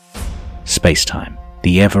Spacetime,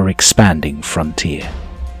 the ever-expanding frontier.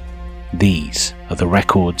 These are the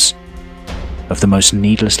records of the most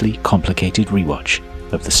needlessly complicated rewatch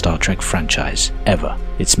of the Star Trek franchise ever.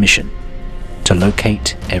 Its mission: to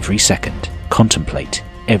locate every second, contemplate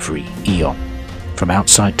every eon, from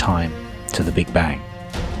outside time to the Big Bang,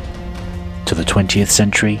 to the 20th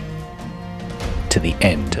century, to the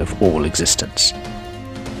end of all existence.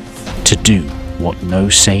 To do what no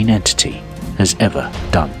sane entity has ever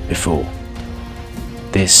done before.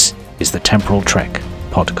 This is the Temporal Trek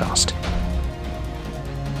podcast.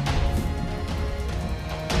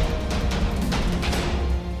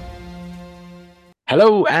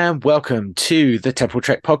 Hello and welcome to the Temporal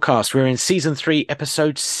Trek podcast. We're in season 3,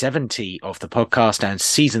 episode 70 of the podcast and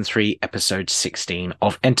season 3, episode 16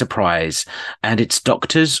 of Enterprise, and it's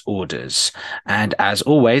Doctor's Orders. And as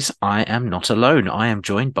always, I am not alone. I am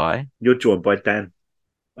joined by... You're joined by Dan.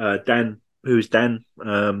 Who's Dan?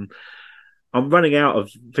 I'm running out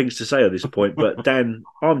of things to say at this point, but Dan,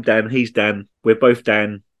 I'm Dan, he's Dan, we're both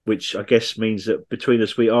Dan, which I guess means that between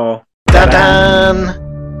us we are... Dan!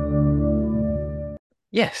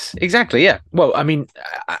 Yes, exactly, yeah. Well, I mean,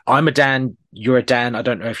 I'm a Dan, you're a Dan. I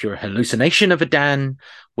don't know if you're a hallucination of a Dan,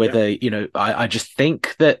 whether, I just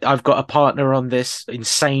think that I've got a partner on this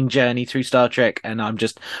insane journey through Star Trek and I'm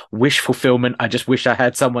just wish fulfillment. I just wish I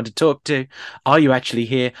had someone to talk to. Are you actually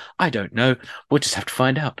here? I don't know. We'll just have to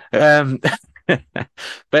find out.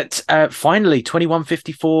 But finally,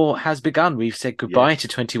 2154 has begun. We've said goodbye to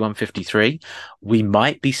 2153. We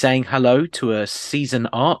might be saying hello to a season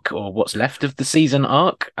arc, or what's left of the season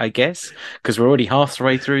arc, I guess, because we're already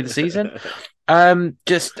halfway through the season.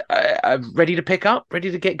 Just ready to pick up,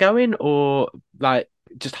 ready to get going, or like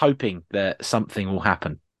just hoping that something will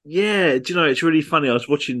happen. Yeah, do you know, it's really funny. I was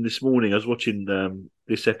watching this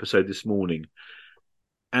episode this morning,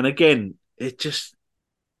 and again,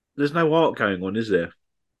 there's no arc going on, is there?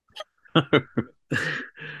 and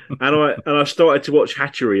I started to watch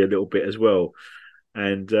Hatchery a little bit as well,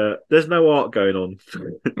 and there's no arc going on.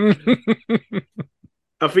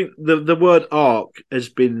 I think the word arc has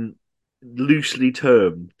been loosely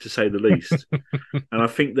termed, to say the least. And I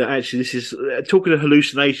think that actually this is, talking of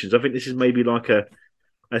hallucinations, I think this is maybe like a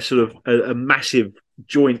sort of a massive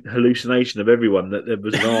joint hallucination of everyone that there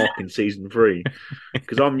was an arc in season 3,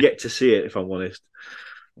 because I'm yet to see it, if I'm honest.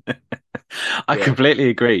 I completely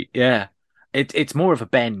agree. Yeah, it's more of a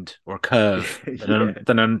bend or a curve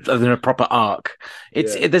than a proper arc.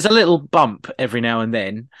 There's a little bump every now and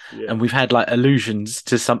then, and we've had like allusions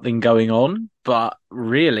to something going on, but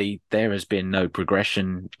really there has been no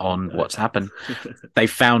progression on what's happened. They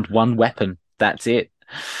found one weapon. That's it.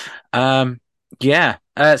 So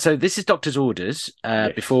this is Doctor's Orders.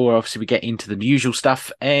 Before obviously we get into the usual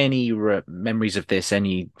stuff, any memories of this,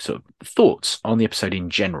 any sort of thoughts on the episode in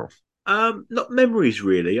general? Not memories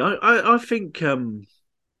really. I think I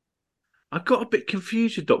got a bit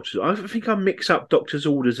confused with Doctor's. I think I mix up Doctor's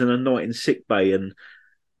Orders and A Night in Sick Bay and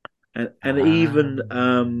even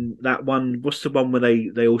that one. What's the one where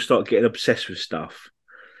they all start getting obsessed with stuff?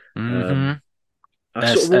 Mm-hmm.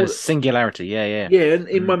 Singularity, yeah. And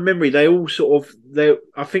in my memory, they all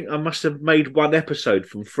I think I must have made one episode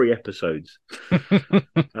from 3 episodes. But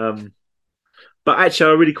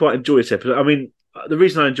actually, I really quite enjoy this episode. I mean, the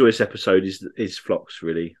reason I enjoy this episode is Phlox,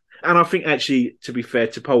 really, and I think actually, to be fair,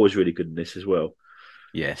 T'Pol was really good in this as well.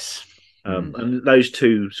 Yes, and those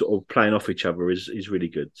two sort of playing off each other is really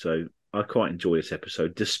good. So I quite enjoy this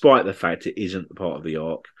episode, despite the fact it isn't part of the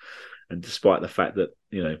arc, and despite the fact that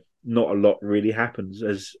not a lot really happens,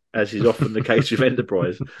 as is often the case with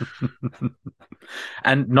Enterprise.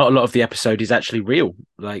 And not a lot of the episode is actually real.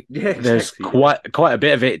 Like, there's quite a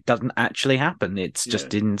bit of it doesn't actually happen. It's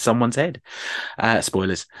just in someone's head.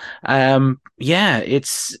 Spoilers. It's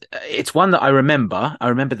one that I remember. I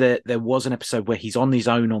remember that there was an episode where he's on his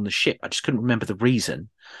own on the ship. I just couldn't remember the reason.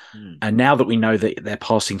 And now that we know that they're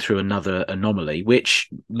passing through another anomaly, which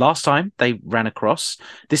last time they ran across,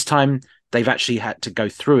 this time they've actually had to go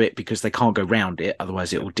through it because they can't go round it.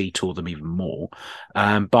 Otherwise it will detour them even more.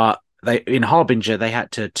 But in Harbinger, they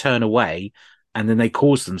had to turn away and then they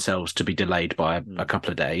caused themselves to be delayed by a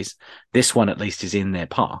couple of days. This one, at least, is in their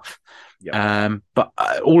path. But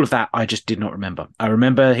all of that, I just did not remember. I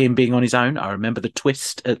remember him being on his own. I remember the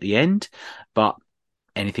twist at the end, but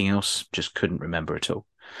anything else, just couldn't remember at all.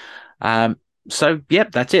 So,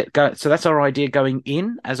 that's it. So that's our idea going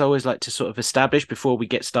in, as I always like to sort of establish before we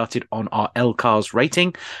get started on our LCARS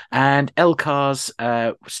rating. And LCARS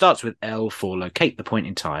starts with L for locate the point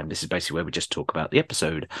in time. This is basically where we just talk about the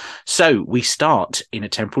episode. So we start in a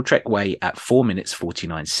Temporal Trek way at 4 minutes,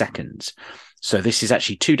 49 seconds. So this is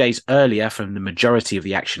actually 2 days earlier from the majority of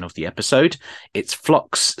the action of the episode. It's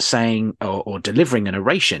Phlox saying or delivering an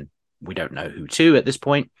oration. We don't know who to at this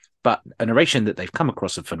point, but an oration that they've come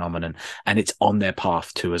across a phenomenon, and it's on their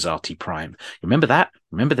path to Azati Prime. Remember that?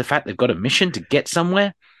 Remember the fact they've got a mission to get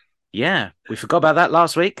somewhere? Yeah, we forgot about that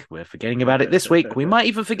last week. We're forgetting about it this week. We might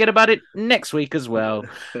even forget about it next week as well.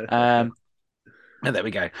 And there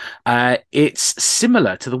we go. It's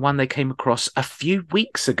similar to the one they came across a few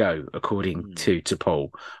weeks ago, according to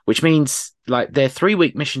Paul, which means like their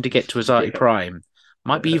 3-week mission to get to Azati Prime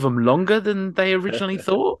might be even longer than they originally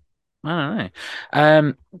thought. I don't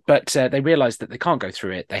know. But they realize that they can't go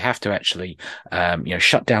through it. They have to actually,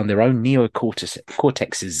 shut down their own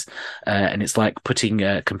neocortexes. And it's like putting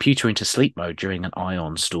a computer into sleep mode during an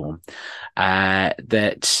ion storm.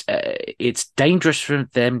 It's dangerous for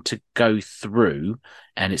them to go through,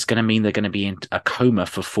 and it's going to mean they're going to be in a coma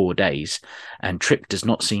for 4 days. And Trip does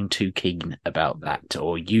not seem too keen about that,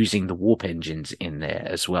 or using the warp engines in there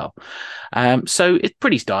as well. So it's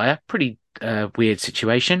pretty dire, pretty weird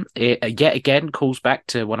situation. It yet again calls back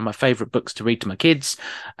to one of my favorite books to read to my kids.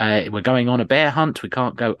 We're going on a bear hunt. We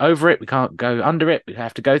can't go over it. We can't go under it. We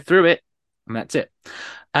have to go through it. And that's it.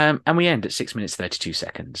 And we end at 6 minutes, 32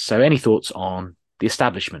 seconds. So any thoughts on the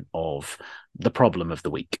establishment of the problem of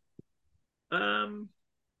the week?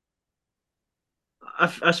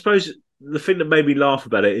 I suppose the thing that made me laugh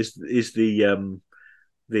about it is the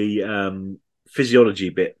physiology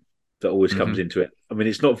bit that always comes into it. I mean,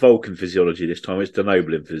 it's not Vulcan physiology this time; it's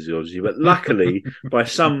Denobulan physiology. But luckily, by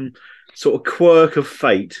some sort of quirk of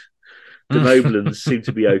fate, Denobulans seem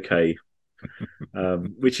to be okay,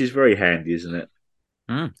 which is very handy, isn't it?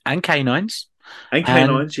 And canines. And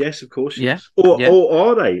canines, yes, of course. Yeah. Or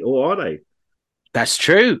are they? Or are they? That's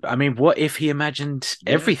true. I mean, what if he imagined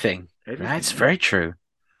everything? That's very true.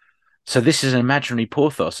 So this is an imaginary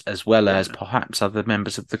Porthos as well as perhaps other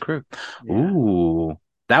members of the crew. Yeah. Ooh,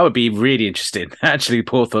 that would be really interesting. Actually,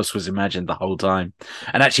 Porthos was imagined the whole time,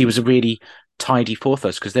 and actually, was a really tidy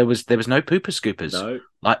Porthos because there was no pooper scoopers. No.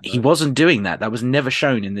 He wasn't doing that. That was never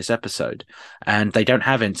shown in this episode, and they don't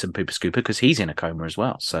have Ensign Pooper Scooper because he's in a coma as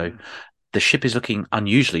well. So the ship is looking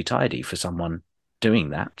unusually tidy for someone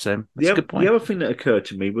doing that. So that's a good point. The other thing that occurred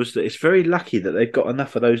to me was that it's very lucky that they've got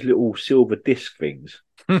enough of those little silver disc things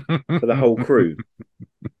for the whole crew.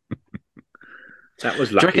 That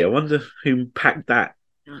was lucky. I wonder who packed that.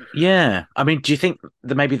 Yeah, I mean, do you think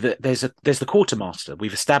that maybe there's the quartermaster?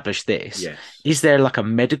 We've established this. Yes. Is there like a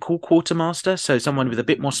medical quartermaster? So someone with a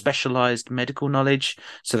bit more specialized medical knowledge.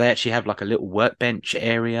 So they actually have like a little workbench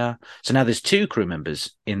area. So now there's 2 crew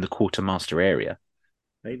members in the quartermaster area.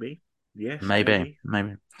 Maybe. Yes. Maybe.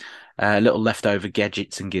 Little leftover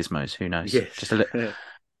gadgets and gizmos. Who knows? Yes. Just a little.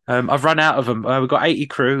 I've run out of them. We've got 80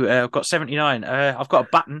 crew. I've got 79. I've got a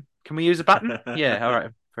button. Can we use a button? Yeah. All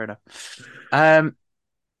right. Fair enough.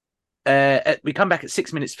 We come back at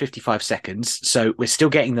 6 minutes 55 seconds, so we're still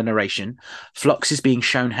getting the narration. Phlox is being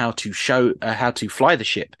shown how to fly the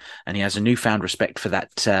ship, and he has a newfound respect for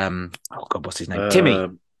that. Oh God, what's his name?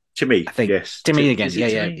 Timmy. I think. Yes. Timmy again.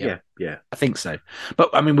 Yeah. I think so. But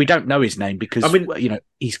I mean, we don't know his name because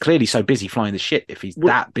he's clearly so busy flying the ship. If he's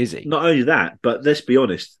that busy, not only that, but let's be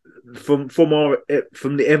honest. From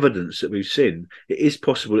the evidence that we've seen, it is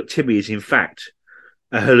possible that Timmy is in fact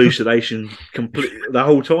a hallucination the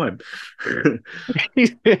whole time.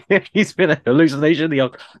 He's been a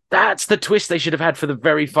hallucination. That's the twist they should have had for the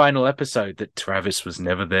very final episode, that Travis was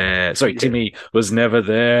never there. Sorry, Timmy was never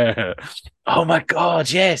there. Oh my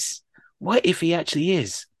God, yes. What if he actually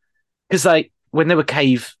is? Because when they were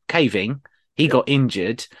caving, he got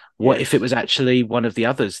injured. What if it was actually one of the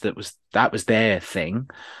others that was their thing?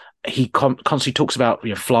 He constantly talks about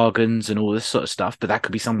flagons and all this sort of stuff, but that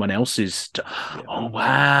could be someone else's. Oh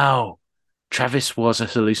wow, Travis was a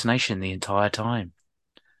hallucination the entire time.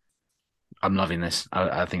 I'm loving this.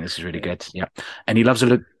 I think this is really good. Yeah, and he loves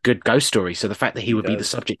a good ghost story. So the fact that he would be the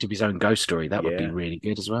subject of his own ghost story, that would be really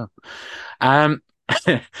good as well.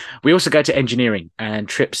 We also go to engineering, and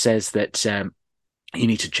Trip says that you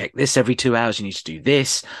need to check this every 2 hours. You need to do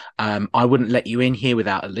this. I wouldn't let you in here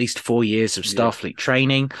without at least 4 years of Starfleet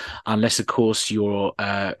training, unless, of course, you're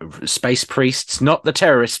space priests, not the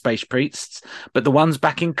terrorist space priests, but the ones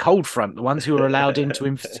back in Cold Front, the ones who are allowed in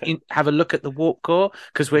to have a look at the warp core,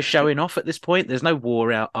 because we're showing off at this point. There's no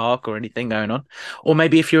war arc or anything going on. Or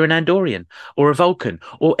maybe if you're an Andorian or a Vulcan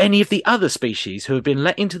or any of the other species who have been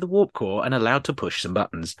let into the warp core and allowed to push some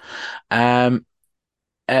buttons. But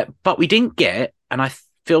we didn't get, and I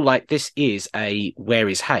feel like this is a Where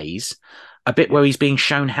is Hayes, a bit where he's being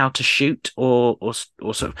shown how to shoot or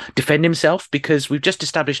sort of defend himself, because we've just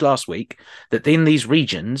established last week that in these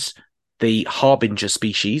regions, the harbinger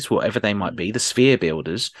species, whatever they might be, the sphere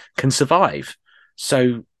builders, can survive.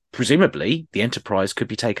 So presumably the Enterprise could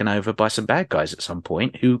be taken over by some bad guys at some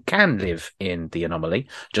point who can live in the anomaly,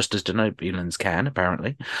 just as Denobulans can,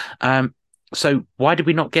 apparently. So why did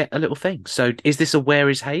we not get a little thing? So is this a Where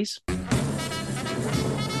is Hayes?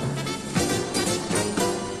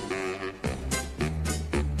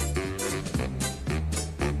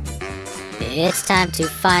 It's time to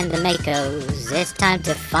find the Makos. It's time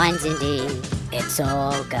to find Zindy. It's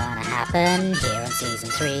all gonna happen here on season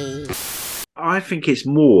 3. I think it's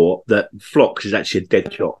more that Phlox is actually a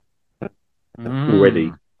dead shot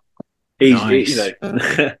already. He's, nice.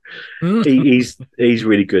 He's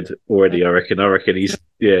really good already. I reckon he's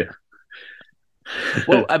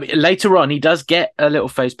Well, I mean, later on, he does get a little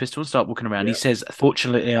phase pistol and start walking around. He says,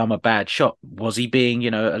 "Fortunately, I'm a bad shot." Was he being,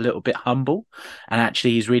 a little bit humble? And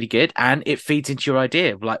actually, he's really good. And it feeds into your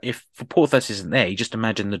idea. Like, if Porthos isn't there, you just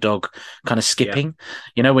imagine the dog kind of skipping.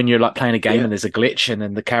 When you're like playing a game and there's a glitch, and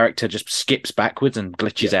then the character just skips backwards and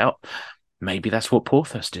glitches out. Maybe that's what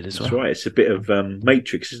Porthos did as well. That's right. It's a bit of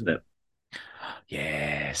Matrix, isn't it?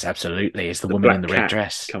 Yes, absolutely. It's the woman in the red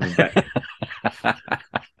dress coming back.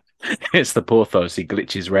 It's the Porthos. He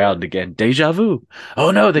glitches round again. Deja vu.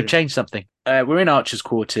 Oh no, they've changed something. We're in Archer's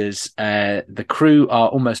quarters. The crew are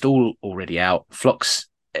almost all already out. Phlox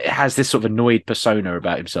has this sort of annoyed persona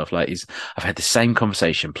about himself. Like I've had the same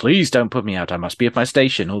conversation. Please don't put me out. I must be at my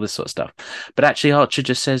station. All this sort of stuff. But actually, Archer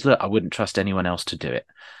just says, "Look, I wouldn't trust anyone else to do it."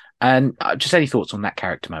 And just any thoughts on that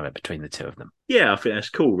character moment between the two of them? Yeah, I think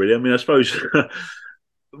that's cool. Really. I mean, I suppose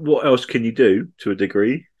what else can you do to a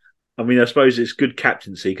degree? I mean, I suppose it's good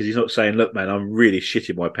captaincy because he's not saying, "Look, man, I'm really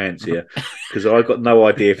shitting my pants here because I've got no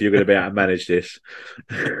idea if you're going to be able to manage this."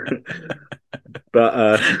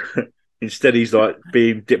 But instead, he's like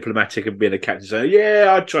being diplomatic and being a captain, saying,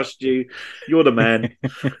 "Yeah, I trust you. You're the man."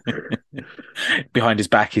 Behind his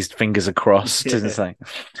back, his fingers are crossed and saying,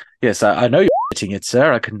 "Yes, I know you're shitting it,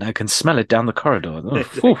 sir. I can smell it down the corridor." Oh,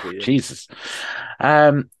 exactly, Jesus.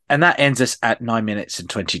 And that ends us at 9 minutes and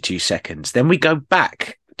 22 seconds. Then we go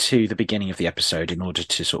back to the beginning of the episode in order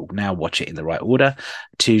to sort of now watch it in the right order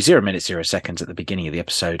to 0 minutes 0 seconds at the beginning of the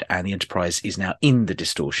episode, and the Enterprise is now in the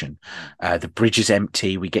distortion. The bridge is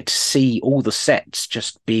empty. We get to see all the sets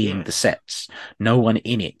just being the sets, no one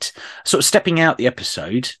in it. Sort of stepping out the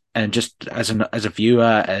episode, and just as a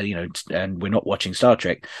viewer, and we're not watching Star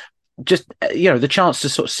Trek, just the chance to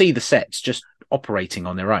sort of see the sets just operating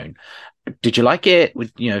on their own. Did you like it?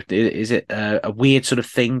 Is it a weird sort of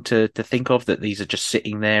thing to think of, that these are just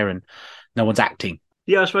sitting there and no one's acting?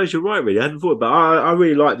 Yeah, I suppose you're right, really. I hadn't thought about it. I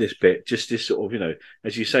really like this bit, just this sort of,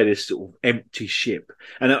 as you say, this sort of empty ship.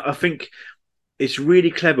 And I think it's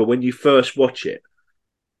really clever when you first watch it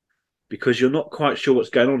because you're not quite sure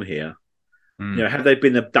what's going on here. Have they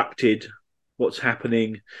been abducted? What's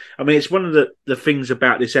happening? I mean, it's one of the things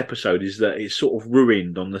about this episode is that it's sort of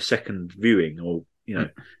ruined on the second viewing, or,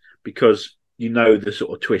 because the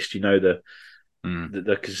sort of twist, the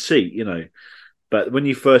conceit, but when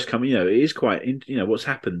you first come, it is quite, what's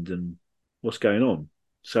happened and what's going on.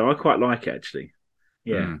 So I quite like it, actually.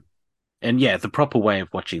 Yeah. And the proper way of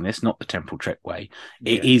watching this, not the Temporal Trek way.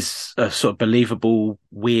 It is a sort of believable,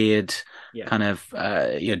 weird kind of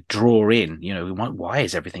draw in. Why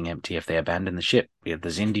is everything empty if they abandon the ship? The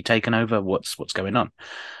Xindi taken over. What's going on?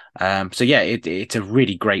 It's a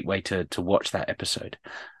really great way to watch that episode.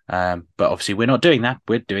 But obviously we're not doing that.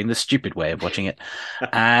 We're doing the stupid way of watching it.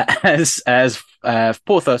 As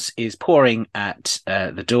Porthos is pouring at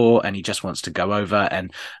the door, and he just wants to go over,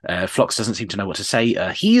 and Phlox doesn't seem to know what to say.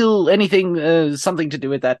 Heal anything, something to do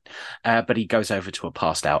with that. But he goes over to a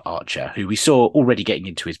passed out Archer, who we saw already getting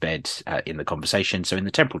into his bed in the conversation. So in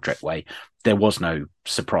the Temporal Trek way, there was no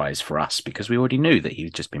surprise for us because we already knew that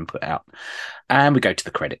he'd just been put out. And we go to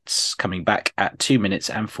the credits, coming back at 2 minutes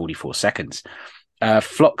and 44 seconds.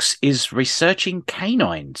 Phlox is researching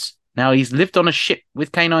canines. Now, he's lived on a ship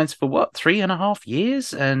with canines for 3.5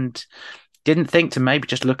 years, and didn't think to maybe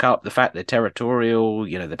just look up the fact they're territorial,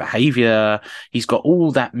 the behavior. He's got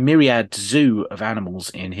all that myriad zoo of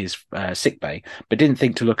animals in his sickbay, but didn't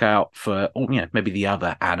think to look out for, maybe the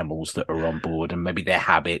other animals that are on board and maybe their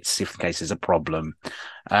habits if in case there's a problem.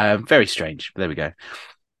 Very strange. There we go.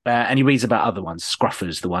 And he reads about other ones.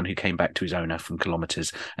 Scruffers, the one who came back to his owner from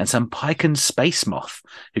kilometers, and some Pican space moth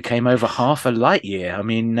who came over half a light year. I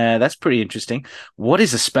mean, that's pretty interesting. What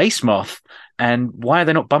is a space moth, and why are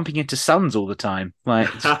they not bumping into suns all the time? Like,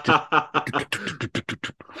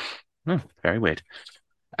 very weird.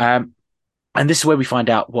 And this is where we find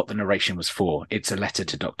out what the narration was for. It's a letter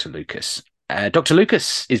to Dr. Lucas. Dr.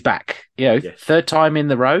 Lucas is back. Yes. Third time in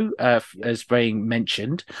the row, as being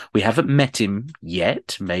mentioned. We haven't met him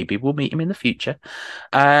yet. Maybe we'll meet him in the future.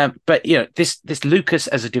 But this Lucas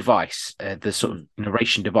as a device, the sort of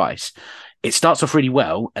narration device, it starts off really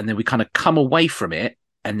well, and then we kind of come away from it,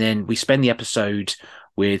 and then we spend the episode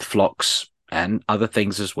with Phlox and other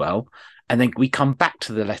things as well, and then we come back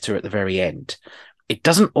to the letter at the very end. It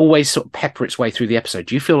doesn't always sort of pepper its way through the episode.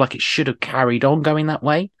 Do you feel like it should have carried on going that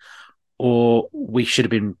way? Or we should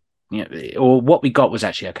have been, or what we got was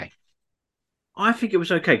actually okay? I think it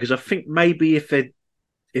was okay, because I think maybe if it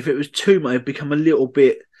was too much, it'd become a little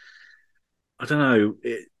bit, I don't know,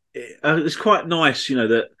 it's quite nice,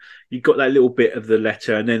 that you got that little bit of the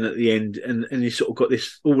letter, and then at the end, and you sort of got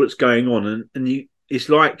this, all that's going on, and you, it's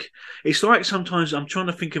like sometimes, I'm trying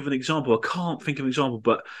to think of an example, I can't think of an example,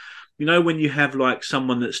 but when you have like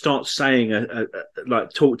someone that starts saying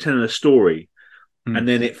telling a story, and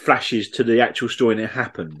then it flashes to the actual story and it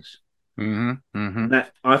happens. And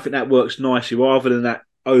that, I think that works nicely, rather than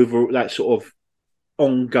that sort of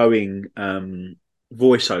ongoing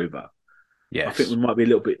voiceover. Yes. I think it might be a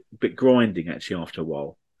little bit grinding actually after a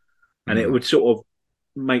while, and it would sort of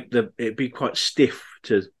make it be quite stiff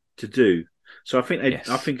to do. So I think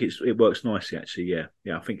it works nicely actually.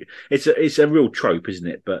 Yeah. I think it's a real trope, isn't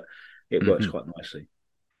it? But it works quite nicely.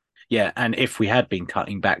 Yeah, and if we had been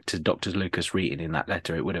cutting back to Dr. Lucas reading in that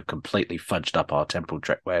letter, it would have completely fudged up our Temporal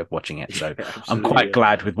Trek way of watching it. So I'm quite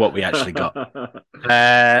glad with what we actually got.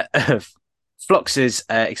 Phlox is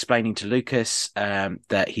explaining to Lucas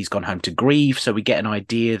that he's gone home to grieve. So we get an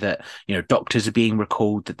idea that, doctors are being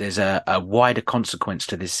recalled, that there's a wider consequence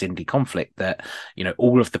to this Xindi conflict, that,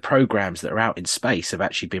 all of the programs that are out in space have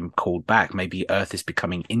actually been called back. Maybe Earth is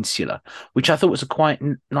becoming insular, which I thought was a quite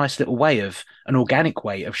nice little way an organic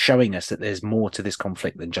way of showing us that there's more to this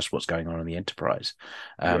conflict than just what's going on the Enterprise.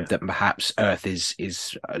 That perhaps Earth is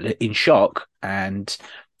in shock and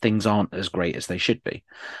things aren't as great as they should be.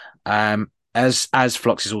 As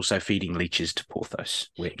Phlox is also feeding leeches to Porthos,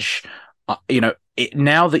 which,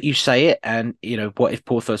 now that you say it, and, what if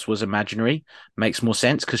Porthos was imaginary, makes more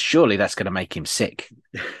sense, because surely that's going to make him sick.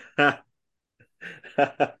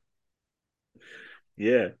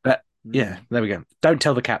 Yeah. But, yeah, there we go. Don't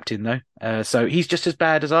tell the captain, though. So he's just as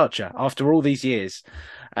bad as Archer after all these years.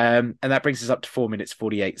 And that brings us up to 4 minutes,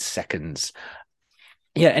 48 seconds.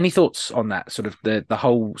 Yeah, any thoughts on that? Sort of the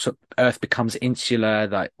whole sort of Earth becomes insular,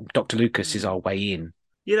 like Dr. Lucas is our way in.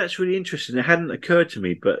 Yeah, that's really interesting. It hadn't occurred to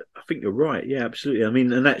me, but I think you're right. Yeah, absolutely. I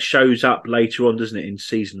mean, and that shows up later on, doesn't it, in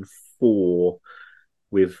season 4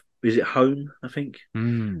 with, is it Home, I think?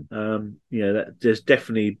 That there's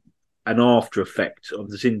definitely an after effect of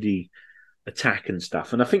the Xindi attack and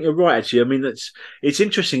stuff. And I think you're right, actually. I mean, it's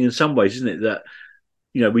interesting in some ways, isn't it, that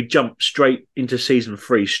we jump straight into season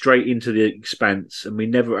 3, straight into the Expanse, and we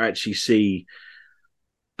never actually see.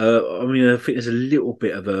 I think there's a little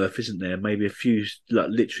bit of Earth, isn't there? Maybe a few,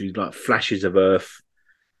 literally flashes of Earth,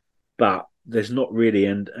 but there's not really,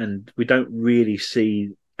 and we don't really see.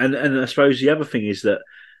 And I suppose the other thing is that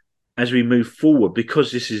as we move forward,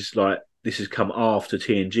 because this has come after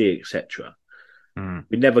TNG, etc.,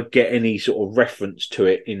 we never get any sort of reference to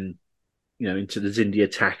it into the Xindi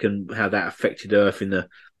attack and how that affected Earth in the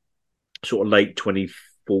sort of late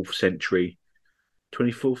 24th century,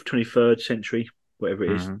 24th, 23rd century, whatever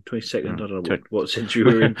it is, 22nd. I don't know what century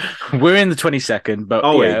we're in. We're in the 22nd, but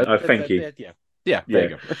thank you. Yeah, there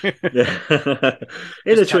you go.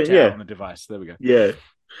 In the 20, on the device. There we go. Yeah.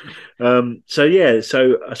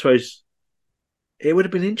 So I suppose it would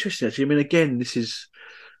have been interesting actually. I mean, again, this is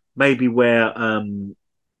maybe where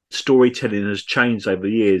storytelling has changed over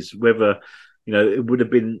the years. Whether it would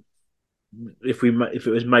have been, if it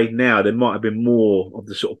was made now, there might have been more of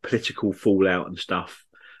the sort of political fallout and stuff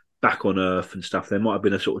back on Earth and stuff. There might have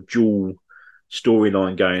been a sort of dual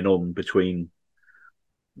storyline going on between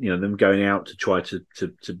them going out to try to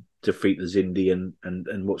defeat the Xindi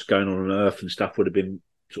and what's going on Earth and stuff would have been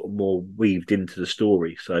sort of more weaved into the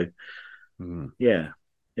story. So yeah,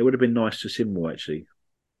 it would have been nice to see more actually.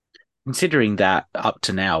 Considering that up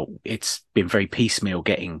to now, it's been very piecemeal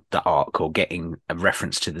getting the arc or getting a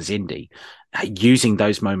reference to the Xindi, using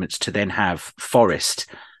those moments to then have Forrest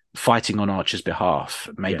fighting on Archer's behalf,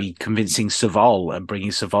 maybe convincing Saval and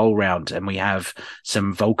bringing Saval round, and we have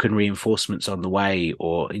some Vulcan reinforcements on the way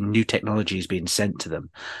or new technologies being sent to them.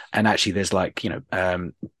 And actually there's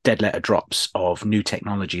dead letter drops of new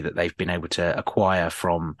technology that they've been able to acquire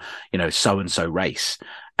from, so-and-so race.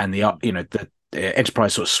 And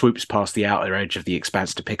Enterprise sort of swoops past the outer edge of the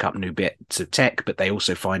Expanse to pick up new bits of tech, but they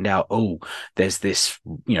also find out, there's this,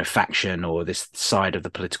 faction or this side of the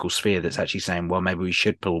political sphere that's actually saying, well, maybe we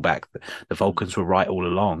should pull back. The Vulcans were right all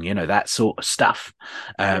along, that sort of stuff.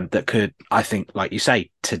 That could, I think, like you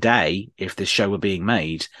say, today, if this show were being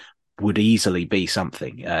made, would easily be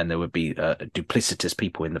something, and there would be duplicitous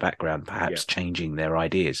people in the background, perhaps changing their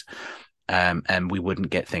ideas, and we wouldn't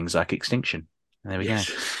get things like extinction. There we go.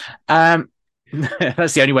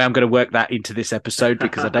 That's the only way I'm going to work that into this episode,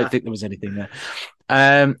 because I don't think there was anything there.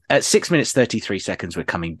 At 6 minutes 33 seconds, we're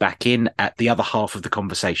coming back in at the other half of the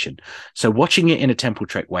conversation. So watching it in a Temporal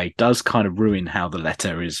Trek way does kind of ruin how the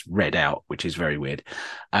letter is read out, which is very weird.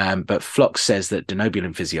 But Phlox says that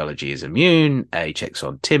Denobulan physiology is immune. He checks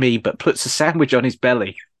on Timmy, but puts a sandwich on his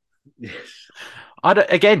belly. Yes.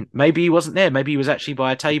 Again, maybe he wasn't there. Maybe he was actually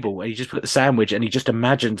by a table and he just put the sandwich and he just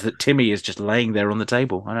imagined that Timmy is just laying there on the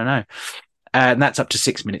table. I don't know. And that's up to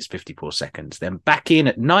 6 minutes 54 seconds. Then back in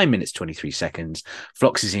at 9 minutes 23 seconds.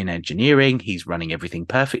 Phlox is in engineering. He's running everything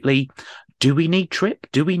perfectly. Do we need Trip?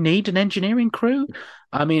 Do we need an engineering crew?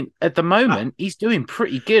 I mean, at the moment, he's doing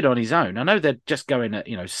pretty good on his own. I know they're just going at,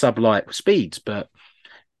 sub-light speeds, but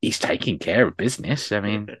he's taking care of business. I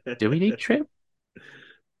mean, do we need Trip?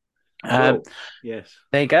 Yes.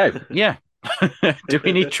 There you go. Yeah. Do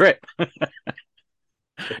we need Trip?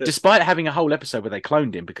 Despite having a whole episode where they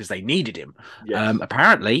cloned him because they needed him. Yes.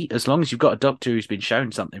 Apparently, as long as you've got a doctor who's been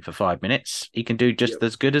shown something for 5 minutes, he can do just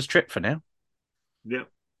as good as Trip for now. Yep.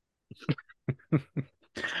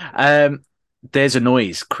 There's a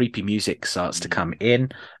noise. Creepy music starts to come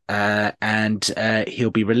in, and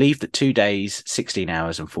he'll be relieved that 2 days, 16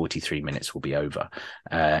 hours, and 43 minutes will be over.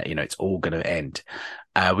 It's all going to end.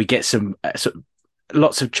 We get some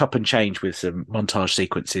lots of chop and change with some montage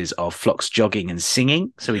sequences of Phlox jogging and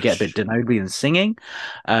singing. So we get a bit Denobulan singing,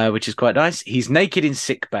 which is quite nice. He's naked in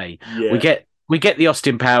sick bay. Yeah. We get the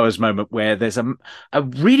Austin Powers moment where there's a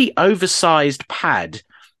really oversized pad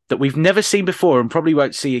that we've never seen before and probably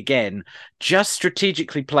won't see again, just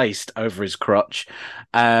strategically placed over his crotch.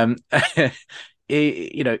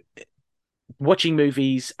 Watching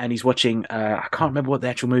movies, and he's watching I can't remember what the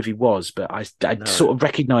actual movie was, but I sort of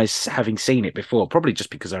recognize having seen it before, probably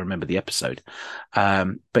just because I remember the episode.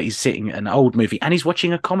 But he's sitting an old movie and he's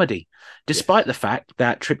watching a comedy, despite the fact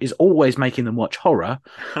that Trip is always making them watch horror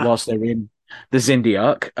whilst they're in the Xindi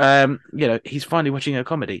arc. He's finally watching a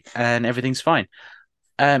comedy and everything's fine.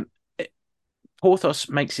 Porthos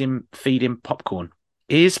makes him feed him popcorn.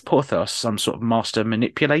 Is Porthos some sort of master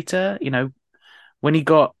manipulator? When he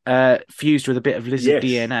got fused with a bit of lizard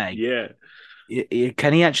DNA,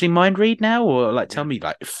 can he actually mind read now, or tell me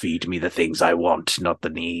feed me the things I want, not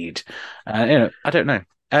the need? I don't know.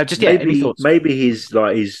 Any thoughts? Maybe his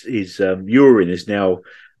urine is now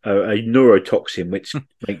a neurotoxin, which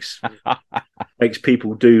makes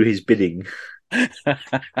people do his bidding.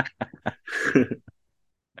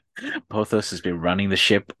 Porthos has been running the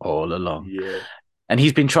ship all along. Yeah. And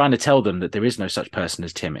he's been trying to tell them that there is no such person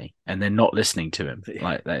as Timmy, and they're not listening to him.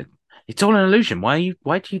 It's all an illusion. Why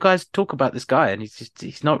do you guys talk about this guy? And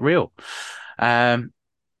he's not real.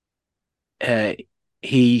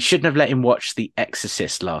 He shouldn't have let him watch The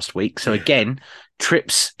Exorcist last week. So again,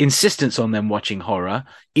 Trip's insistence on them watching horror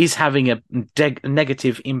is having a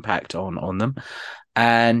negative impact on them.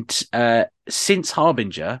 And since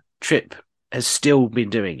Harbinger, Trip has still been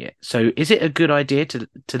doing it. So is it a good idea to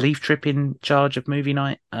leave Trip in charge of movie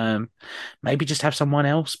night? Maybe just have someone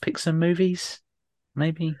else pick some movies?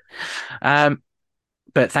 Maybe. But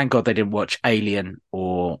thank God they didn't watch Alien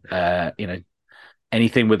or,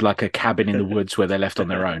 anything with a cabin in the woods where they're left on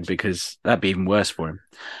their own, because that'd be even worse for him.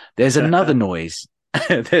 There's another noise.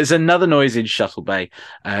 There's another noise in Shuttle Bay.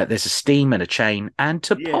 There's a steam and a chain, and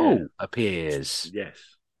T'Pol appears. Yes.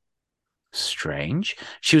 Strange.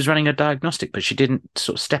 She was running a diagnostic, but she didn't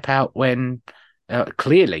sort of step out when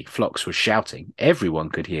clearly Phlox was shouting. Everyone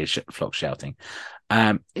could hear Phlox shouting.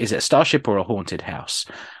 Is it a starship or a haunted house?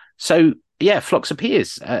 So Phlox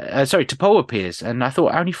appears. T'Pol appears, and I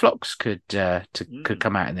thought only Phlox could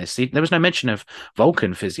come out in this. There was no mention of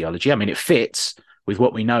Vulcan physiology. I mean, it fits with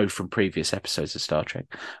what we know from previous episodes of Star Trek.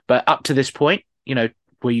 But up to this point,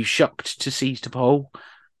 were you shocked to see T'Pol?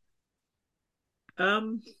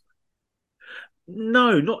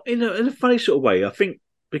 No, not in a funny sort of way. I think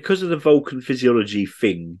because of the Vulcan physiology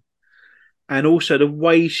thing, and also the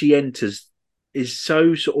way she enters is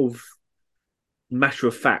so sort of matter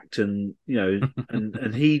of fact, and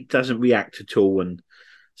and he doesn't react at all, and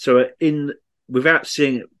so without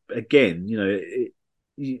seeing it again,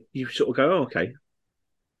 you sort of go, oh, okay.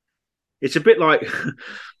 It's a bit like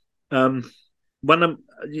one of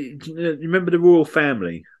you remember the royal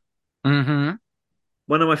family? Mm-hmm.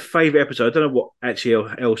 One of my favourite episodes. I don't know what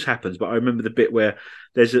actually else happens, but I remember the bit where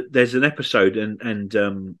there's an episode and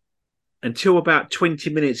until about 20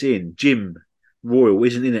 minutes in, Jim Royal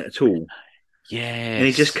isn't in it at all, and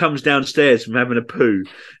he just Yes. comes downstairs from having a poo.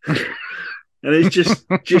 And it's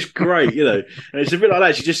just great, you know. And it's a bit like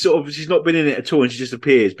that. She's not been in it at all, and she just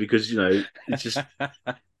appears because it's just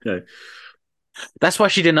That's why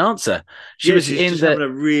she didn't answer. She was she's in just the. having a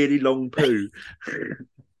really long poo.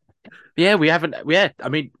 Yeah, we haven't. Yeah, I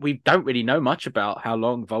mean, we don't really know much about how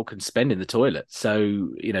long Vulcans spend in the toilet. So,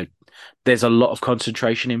 there's a lot of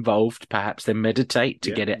concentration involved. Perhaps they meditate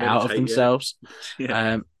to get it out of themselves.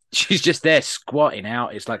 Yeah. She's just there squatting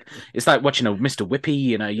out. It's like watching a Mr.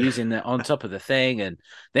 Whippy, using the on top of the thing, and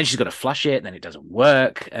then she's got to flush it, and then it doesn't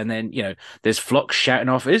work, and then there's Phlox shouting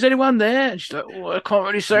off, "Is anyone there?" And she's like, "Oh, I can't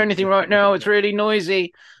really say anything right now. It's really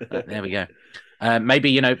noisy." There we go.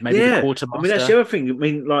 Maybe the quartermaster. I mean, that's the other thing. I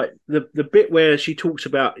mean, like the bit where she talks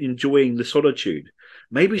about enjoying the solitude.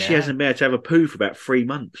 Maybe she hasn't been able to have a poo for about 3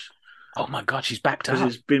 months. Oh my God, she's backed up.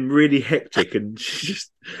 Because it's been really hectic, and she's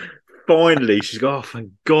just finally she's got. Oh, thank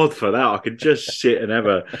God for that! I can just sit and have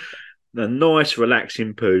a nice,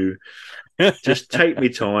 relaxing poo. Just take me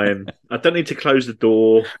time. I don't need to close the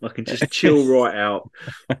door. I can just chill right out.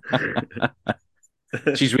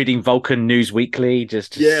 She's reading Vulcan News Weekly,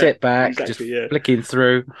 just sit back, flicking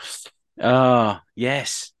through. Oh,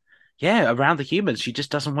 yes. Yeah, around the humans, she just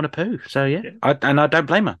doesn't want to poo. So, I don't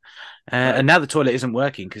blame her. And now the toilet isn't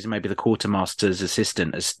working because maybe the quartermaster's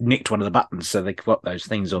assistant has nicked one of the buttons, so they've got those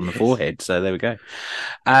things on the forehead. So there we go.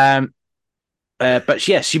 But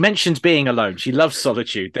yes, she mentions being alone. She loves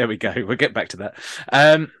solitude. There we go. We'll get back to that.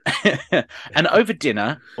 And over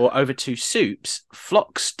dinner or over 2 soups,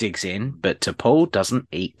 Phlox digs in, but T'Pol doesn't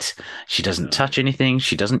eat. She doesn't touch anything.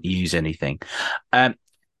 She doesn't use anything.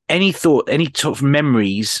 Any sort of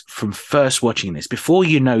memories from first watching this, before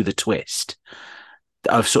you know the twist,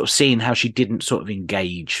 of sort of seeing how she didn't sort of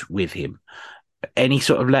engage with him? Any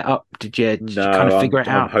sort of let up? Did you kind of figure it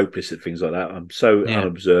out? I'm hopeless at things like that. I'm so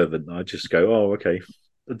unobservant. I just go, oh, okay.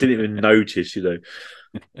 I didn't even notice,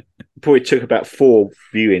 Probably took about 4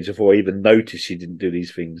 viewings before I even noticed she didn't do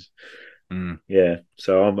these things. Yeah,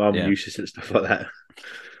 so I'm useless at stuff like that.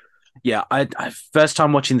 Yeah, I first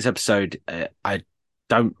time watching this episode, I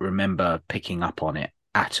don't remember picking up on it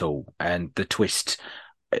at all, and the twist,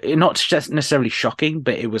 not just necessarily shocking,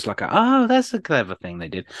 but it was like, that's a clever thing they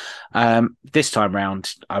did. This time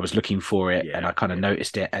round, I was looking for it, and I kind of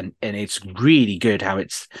noticed it, and it's really good how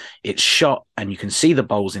it's shot, and you can see the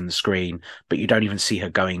bowls in the screen, but you don't even see her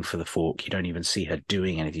going for the fork. You don't even see her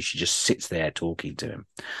doing anything. She just sits there talking to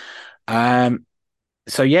him.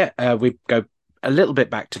 So we go a little bit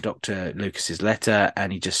back to Dr. Lucas's letter,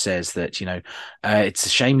 and he just says that, it's a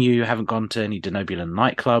shame you haven't gone to any Denobulan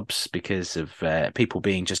nightclubs because of people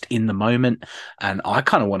being just in the moment. And I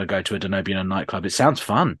kind of want to go to a Denobulan nightclub. It sounds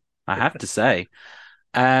fun, I have to say.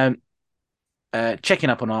 Checking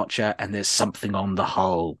up on Archer, and there's something on the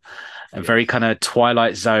hull. A very kind of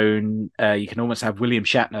Twilight Zone. You can almost have William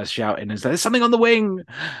Shatner shouting, "There's something on the wing."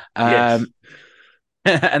 Yes.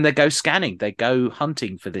 And they go scanning. They go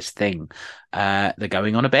hunting for this thing. They're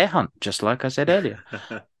going on a bear hunt, just like I said earlier.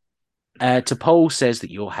 T'Pol says that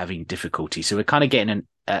you're having difficulty. So we're kind of getting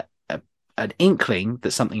an inkling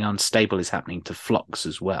that something unstable is happening to Phlox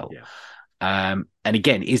as well. Yeah. And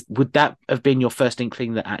again, would that have been your first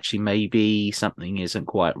inkling that actually maybe something isn't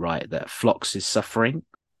quite right, that Phlox is suffering?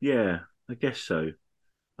 Yeah, I guess so.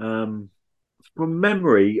 From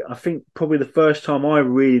memory, I think probably the first time I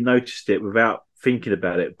really noticed it without thinking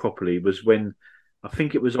about it properly was when I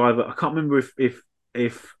think it was either, I can't remember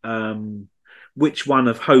if which one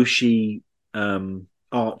of Hoshi,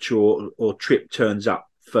 Archer or Trip turns up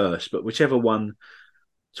first, but whichever one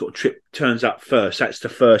sort of Trip turns up first, that's the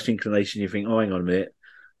first inclination you think, oh, hang on a minute,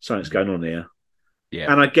 something's going on here.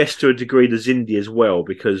 Yeah. And I guess to a degree the Zindi as well,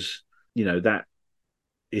 because that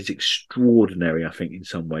is extraordinary. I think in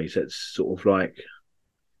some ways that's sort of like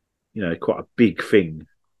quite a big thing.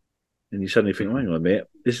 And you suddenly think, hang on a minute,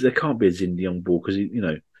 there can't be a Zindi on board because,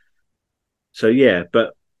 So, yeah,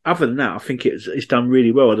 but other than that, I think it's done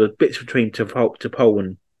really well. The bits between T'Pol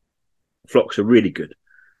and Phlox are really good.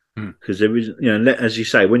 Because there is, as you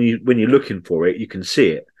say, when you're looking for it, you can see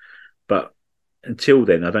it. But until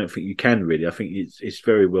then, I don't think you can really. I think it's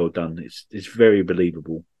very well done. It's very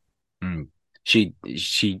believable. She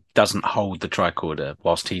doesn't hold the tricorder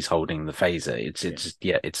whilst he's holding the phaser.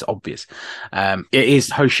 It's obvious. It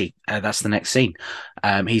is Hoshi. That's the next scene.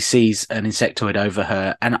 He sees an insectoid over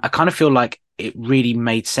her, and I kind of feel like it really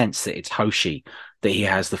made sense that it's Hoshi that he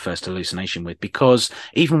has the first hallucination with, because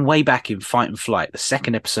even way back in Fight and Flight, the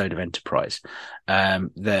second episode of Enterprise,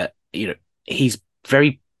 that he's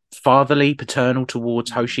very fatherly, paternal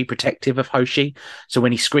towards Hoshi, protective of Hoshi. So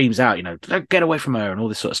when he screams out, get away from her and all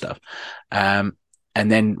this sort of stuff, and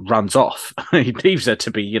then runs off, he leaves her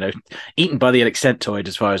to be, eaten by the Alexentoid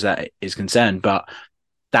as far as that is concerned. But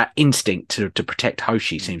that instinct to protect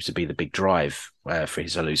Hoshi seems to be the big drive for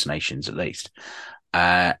his hallucinations, at least.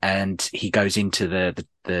 And he goes into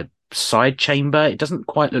the side chamber. It doesn't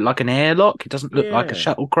quite look like an airlock. It doesn't look like a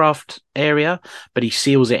shuttlecraft area, but he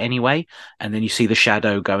seals it anyway. And then you see the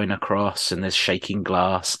shadow going across, and there's shaking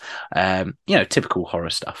glass. Typical horror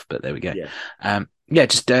stuff. But there we go.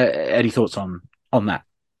 Just any thoughts on that,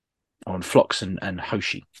 on Phlox and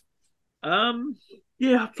Hoshi?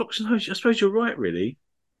 Phlox and Hoshi. I suppose you're right. Really,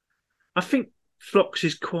 I think Phlox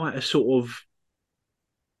is quite a sort of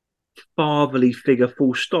fatherly figure,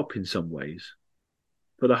 full stop, in some ways,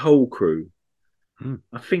 for the whole crew.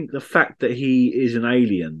 I think the fact that he is an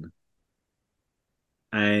alien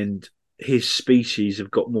and his species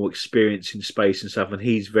have got more experience in space and stuff, and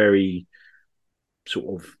he's very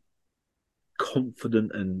sort of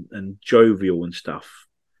confident and jovial and stuff.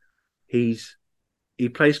 He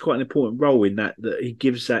plays quite an important role in that he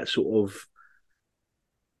gives that sort of,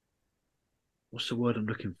 what's the word I'm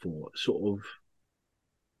looking for? Sort of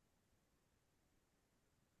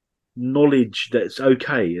knowledge that it's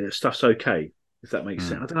okay, that stuff's okay, if that makes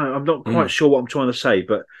sense. I don't know. I'm not quite sure what I'm trying to say,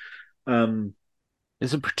 but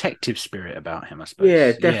there's a protective spirit about him, I suppose.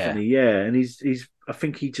 Yeah, definitely, yeah. And he's I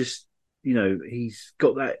think he just, he's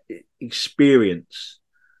got that experience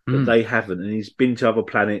that they haven't, and he's been to other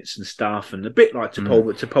planets and stuff, and a bit like T'Pol,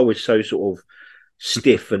 but T'Pol is so sort of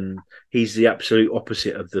stiff, and he's the absolute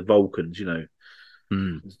opposite of the Vulcans,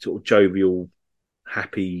 sort of jovial,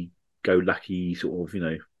 happy-go-lucky, sort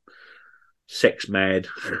of, sex mad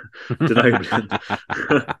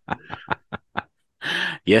Denobulan.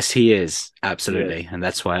 Yes, he is, absolutely, and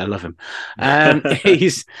that's why I love him.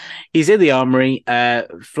 He's in the armory.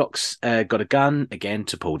 Phlox got a gun again.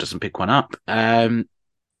 T'Pol doesn't pick one up.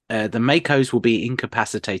 The Makos will be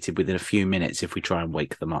incapacitated within a few minutes if we try and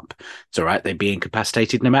wake them up. It's all right. They'd be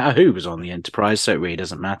incapacitated no matter who was on the Enterprise, so it really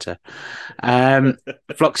doesn't matter.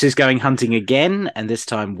 Phlox is going hunting again, and this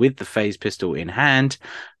time with the phase pistol in hand.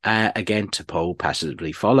 Again, T'Pol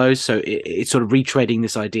passively follows. So it's sort of retreading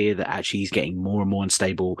this idea that actually he's getting more and more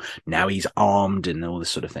unstable. Now he's armed and all this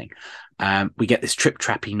sort of thing. We get this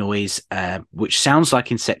trip-trappy noise, which sounds like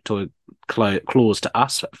insectoid claws to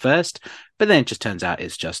us at first, but then it just turns out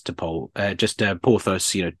it's just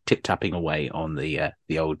Porthos, tip-tapping away on the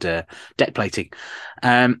old deck plating.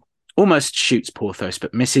 Almost shoots Porthos,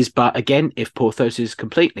 but misses. But again, if Porthos is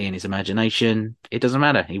completely in his imagination, it doesn't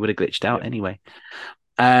matter. He would have glitched out anyway.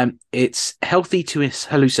 It's healthy to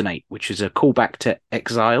hallucinate, which is a callback to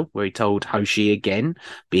Exile, where he told Hoshi again,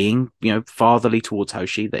 being fatherly towards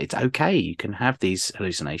Hoshi, that it's okay, you can have these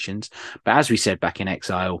hallucinations. But as we said back in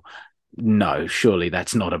Exile, no, surely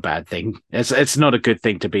that's not a bad thing. It's not a good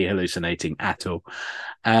thing to be hallucinating at all.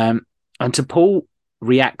 And T'Pol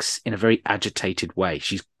reacts in a very agitated way.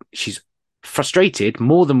 She's frustrated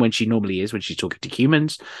more than when she normally is when she's talking to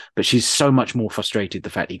humans, but she's so much more frustrated the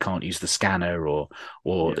fact he can't use the scanner or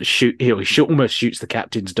shoot. He almost shoots the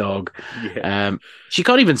captain's dog. She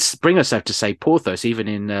can't even bring herself to say Porthos, even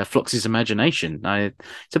in Phlox's imagination.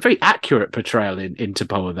 It's a very accurate portrayal in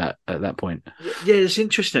T'Pol at that point. Yeah, it's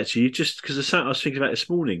interesting actually. Just because I was thinking about this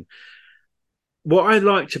morning, what I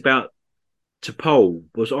liked about T'Pol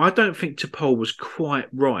was I don't think T'Pol was quite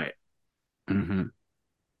right. Mm-hmm.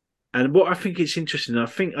 And what I think it's interesting, I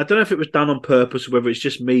don't know if it was done on purpose or whether it's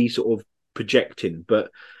just me sort of projecting, but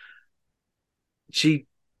she's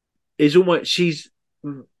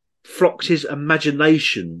Phlox's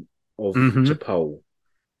imagination of T'Pol.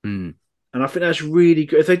 And I think that's really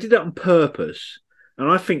good. If they did that on purpose, and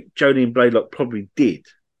I think Jolene Blaylock probably did,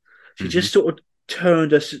 she just sort of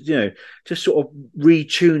turned us, just sort of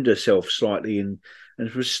retuned herself slightly and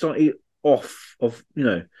was slightly off of,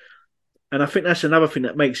 and I think that's another thing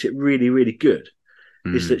that makes it really, really good,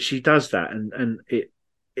 is that she does that, and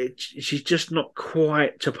she's just not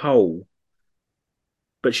quite T'Pol,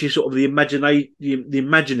 but she's sort of the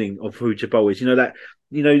imagining of who T'Pol is.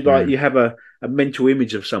 Like you have a mental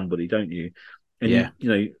image of somebody, don't you? And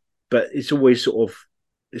but it's always sort of,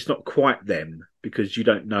 it's not quite them because you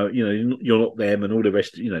don't know, you're not them and all the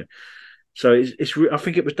rest, So I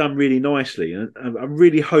think it was done really nicely, and I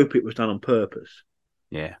really hope it was done on purpose.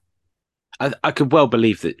 Yeah. I could well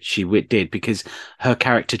believe that she did, because her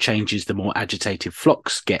character changes the more agitated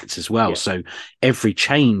Phlox gets as well. Yeah. So every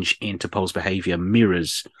change in T'Pol's behaviour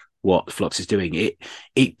mirrors what Phlox is doing.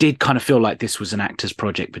 It did kind of feel like this was an actor's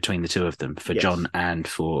project between the two of them, for John and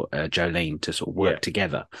for Jolene to sort of work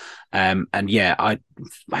together. And I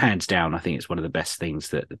hands down, I think it's one of the best things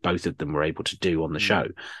that both of them were able to do on the show,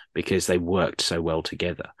 because they worked so well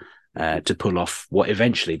together to pull off what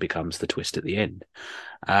eventually becomes the twist at the end.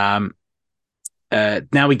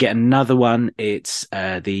 Now we get another one. It's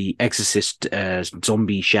the Exorcist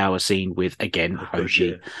zombie shower scene with, again,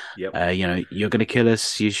 Hoshi. You're going to kill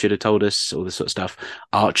us. You should have told us, all this sort of stuff.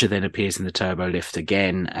 Archer then appears in the turbo lift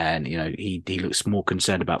again, and he looks more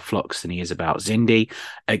concerned about Phlox than he is about Xindi.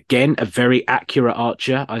 Again, a very accurate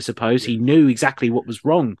Archer, I suppose. He knew exactly what was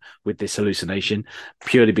wrong with this hallucination,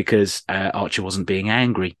 purely because Archer wasn't being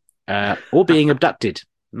angry or being abducted,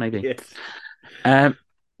 maybe.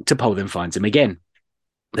 T'Pol then finds him again.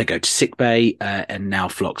 They go to sickbay, and now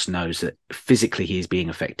Phlox knows that physically he is being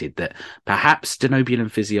affected, that perhaps Denobulan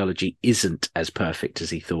physiology isn't as perfect as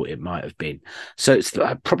he thought it might have been. So it's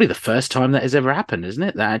probably the first time that has ever happened, isn't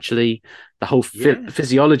it? That actually the whole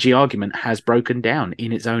physiology argument has broken down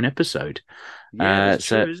in its own episode. That's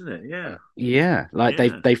true, isn't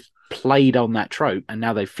it? They've played on that trope, and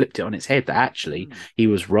now they've flipped it on its head, that actually he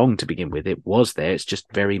was wrong to begin with. It was there. It's just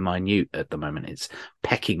very minute at the moment. It's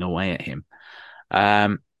pecking away at him.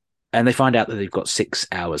 And they find out that they've got 6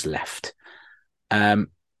 hours left.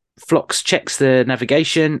 Phlox checks the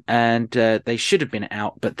navigation, and they should have been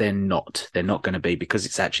out, but they're not. They're not going to be, because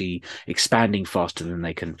it's actually expanding faster than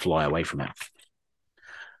they can fly away from it.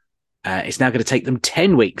 It's now going to take them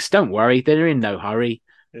 10 weeks. Don't worry, they're in no hurry.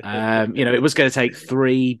 It was going to take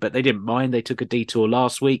 3, but they didn't mind. They took a detour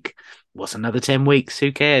last week. What's another 10 weeks?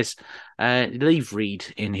 Who cares? Leave Reed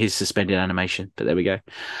in his suspended animation, but there we go.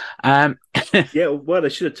 They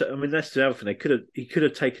should have. That's the other thing. He could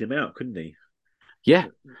have taken him out, couldn't he? Yeah,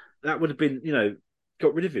 that would have been,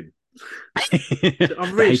 got rid of him. So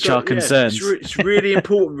I'm really HR concerns. It's really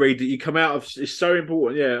important, Reed, that you come out of. It's so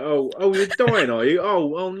important. Yeah. Oh, you're dying, are you?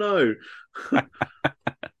 Oh no.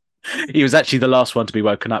 He was actually the last one to be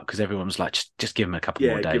woken up, because everyone was like, just give him a couple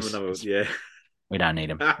more days. Give him another, We don't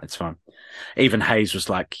need him. It's fine. Even Hayes was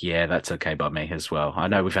like, yeah, that's okay by me as well. I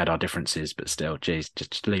know we've had our differences, but still, geez,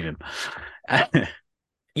 just leave him.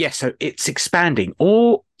 So it's expanding.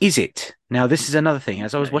 Or is it? Now, this is another thing.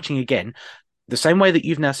 As I was watching again, the same way that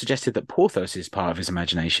you've now suggested that Porthos is part of his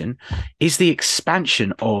imagination, is the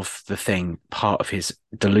expansion of the thing part of his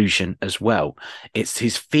delusion as well. It's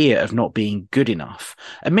his fear of not being good enough.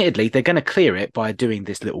 Admittedly, they're going to clear it by doing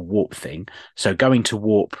this little warp thing. So going to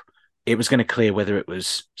warp, it was going to clear whether it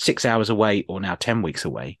was 6 hours away or now 10 weeks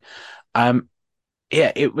away.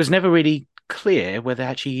 It was never really clear whether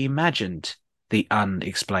actually he imagined the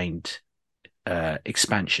unexplained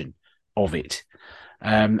expansion of it.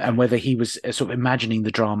 And whether he was sort of imagining the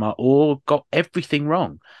drama or got everything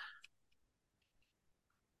wrong.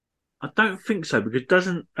 I don't think so, because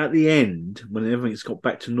doesn't, at the end, when everything's got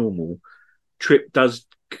back to normal, Trip does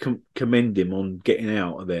commend him on getting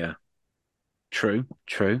out of there. True.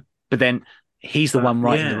 But then he's the one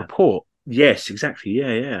writing the report. Yes, exactly.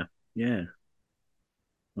 Yeah.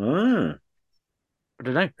 I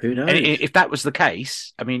don't know. Who knows? And if that was the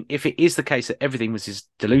case, if it is the case that everything was his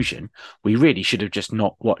delusion, we really should have just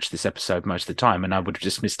not watched this episode most of the time, and I would have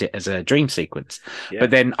dismissed it as a dream sequence. Yeah. But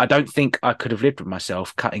then I don't think I could have lived with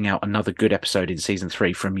myself cutting out another good episode in season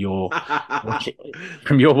 3 from your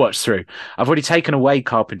watch through. I've already taken away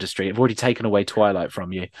Carpenter Street. I've already taken away Twilight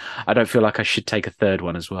from you. I don't feel like I should take a third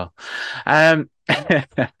one as well.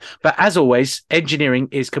 But as always, engineering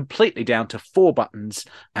is completely down to 4 buttons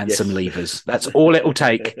and some levers. That's all it will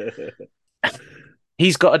take.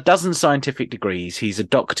 He's got a dozen scientific degrees. He's a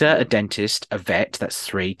doctor, a dentist, a vet. That's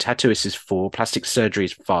 3. Tattooist is 4. Plastic surgery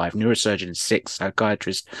is 5. Neurosurgeon is 6.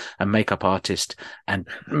 Psychiatrist and makeup artist and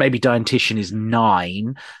maybe dietitian is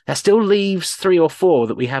 9. That still leaves 3 or 4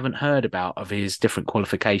 that we haven't heard about of his different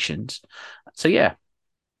qualifications. So, yeah.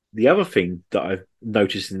 The other thing that I've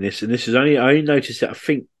noticed in this, and I only noticed it, I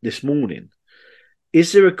think, this morning,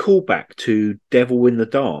 is there a callback to Devil in the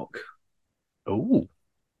Dark? Oh.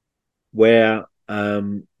 Where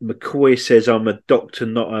McCoy says, I'm a doctor,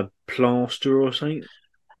 not a plaster or something.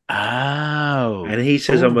 Oh. And he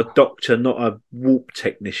says, I'm a doctor, not a warp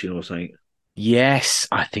technician or something. Yes,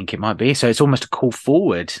 I think it might be. So it's almost a call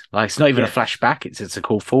forward. Like, it's not even a flashback. It's a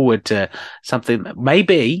call forward to something.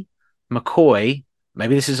 Maybe McCoy...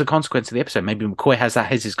 Maybe this is a consequence of the episode. Maybe McCoy has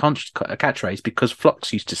that as his catchphrase because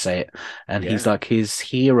Phlox used to say it, and he's like his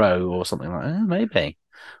hero or something like that. Maybe.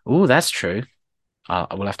 Oh, that's true.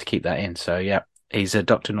 I will have to keep that in. So, yeah, he's a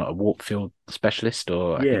doctor, not a warp field specialist,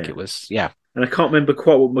 or I think it was, And I can't remember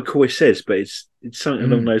quite what McCoy says, but it's something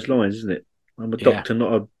along those lines, isn't it? I'm a doctor,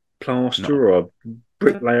 not a plasterer or a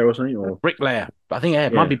bricklayer or something, or bricklayer. I think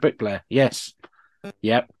it might be bricklayer. Yes.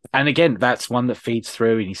 Yep. And again, that's one that feeds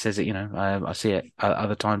through, and he says it. I see it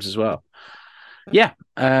other times as well. Yeah.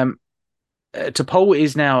 T'Pol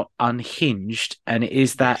is now unhinged, and it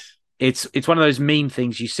is that it's one of those meme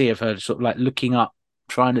things you see of her sort of like looking up,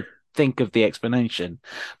 trying to think of the explanation,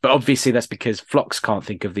 but obviously that's because Phlox can't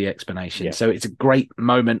think of the explanation. Yeah. So it's a great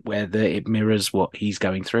moment where it mirrors what he's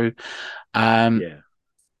going through. It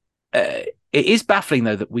is baffling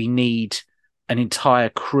though that we need an entire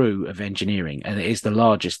crew of engineering, and it is the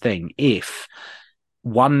largest thing. If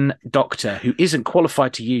one doctor who isn't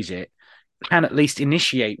qualified to use it can at least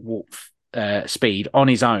initiate warp speed on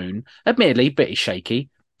his own, admittedly a bit shaky,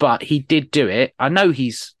 but he did do it. I know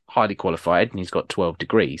he's highly qualified and he's got 12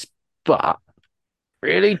 degrees, but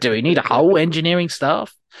really, do we need a whole engineering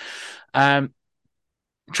staff?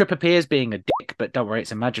 Trip appears being a dick, but don't worry,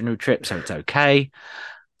 it's imaginary Trip, so it's okay.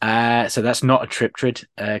 So that's not a Triptrid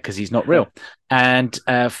because he's not real. And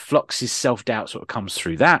Phlox's self-doubt sort of comes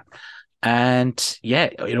through that. And yeah,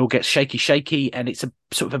 it all gets shaky, and it's a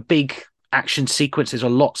sort of a big action sequence. There's a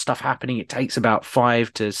lot of stuff happening. It takes about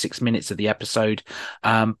 5 to 6 minutes of the episode,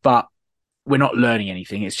 but we're not learning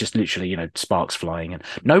anything. It's just literally, sparks flying and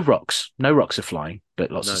no rocks are flying, but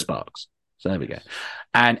lots of sparks. So there we go.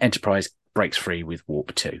 And Enterprise breaks free with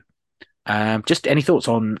Warp 2. Just any thoughts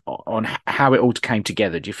on how it all came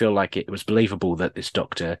together? Do you feel like it was believable that this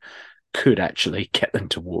doctor could actually get them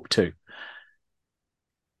to Warp 2?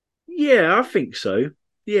 Yeah, I think so.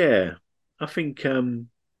 Yeah, I think.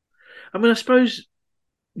 I suppose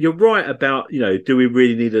you're right about do we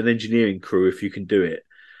really need an engineering crew if you can do it?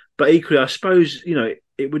 But equally, I suppose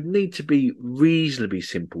it would need to be reasonably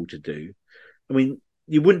simple to do. I mean,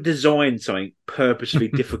 you wouldn't design something purposely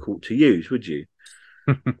difficult to use, would you?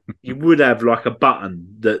 You would have like a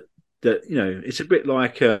button that it's a bit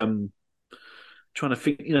like trying to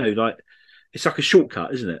think, like it's like a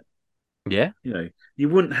shortcut, isn't it? Yeah. You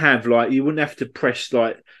wouldn't have to press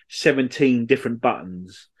like 17 different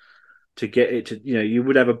buttons to get it to, you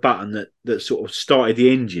would have a button that sort of started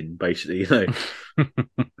the engine, basically,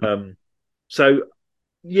 so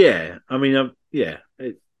yeah, I mean,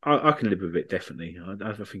 I can live with it, definitely.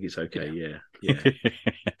 I think it's okay. Yeah.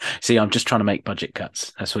 See, I'm just trying to make budget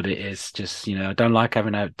cuts. That's what it is. Just, I don't like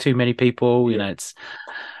having too many people. It's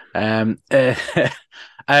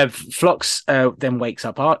Phlox then wakes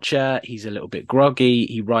up Archer. He's a little bit groggy.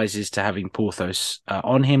 He rises to having Porthos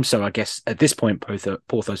on him. So I guess at this point,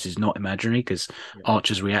 Porthos is not imaginary because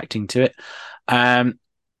Archer's reacting to it.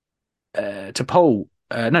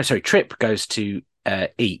 Trip goes to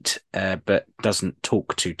eat, but doesn't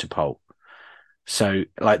talk to T'Pol. So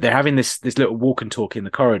like they're having this little walk and talk in the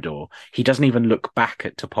corridor. He doesn't even look back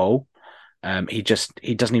at T'Pol. He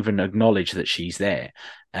doesn't even acknowledge that she's there,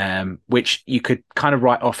 which you could kind of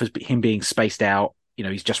write off as him being spaced out.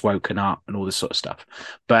 He's just woken up and all this sort of stuff.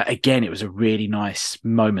 But again, it was a really nice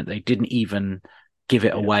moment. They didn't even give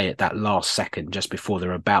it away at that last second, just before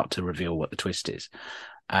they're about to reveal what the twist is.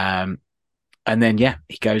 And then,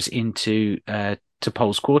 he goes into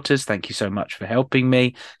T'Pol's quarters. Thank you so much for helping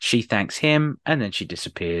me. She thanks him, and then she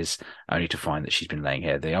disappears, only to find that she's been laying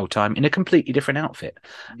here the whole time in a completely different outfit.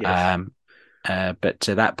 Yes. But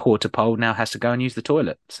that poor T'Pol now has to go and use the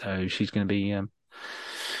toilet, so she's going to be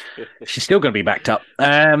she's still going to be backed up.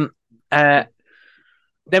 Then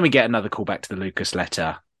we get another call back to the Lucas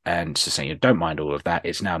letter, and so saying, don't mind all of that.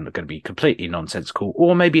 It's now going to be completely nonsensical,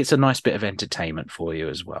 or maybe it's a nice bit of entertainment for you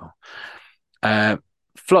as well.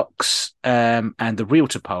 Phlox and the real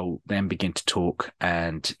T'Pol then begin to talk,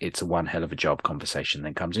 and it's a one hell of a job conversation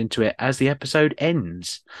then comes into it as the episode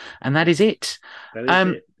ends, and that is it. That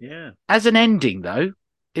is it. Yeah. As an ending, though,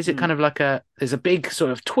 is it kind of like there's a big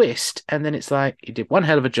sort of twist, and then it's like you did one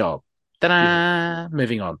hell of a job. Ta-da!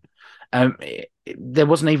 Moving on. There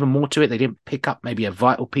wasn't even more to it. They didn't pick up maybe a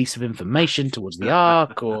vital piece of information towards the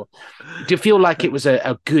arc, or do you feel like it was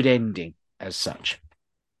a good ending as such?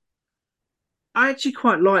 I actually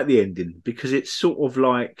quite like the ending because it's sort of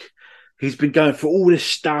like he's been going for all this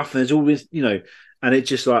stuff and there's all this, and it's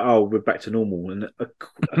just like, oh, we're back to normal. And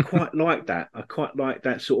I quite like that. I quite like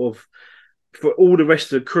that sort of, for all the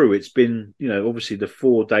rest of the crew, it's been, obviously the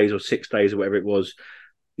 4 days or 6 days or whatever it was,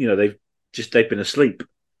 they've been asleep.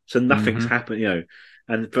 So nothing's happened,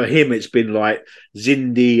 and for him, it's been like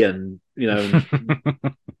Zindi and,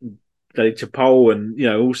 T'Pol and,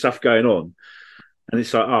 all stuff going on. And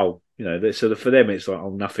it's like, oh, so for them it's like, oh,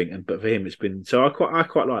 nothing, but for him it's been, so I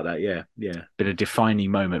quite like that. Yeah, been a defining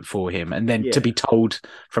moment for him, and then to be told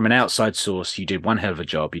from an outside source, you did one hell of a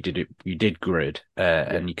job, you did good,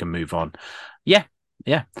 and you can move on.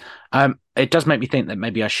 Yeah. It does make me think that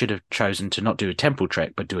maybe I should have chosen to not do a temporal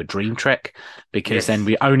trek, but do a dream trek, because then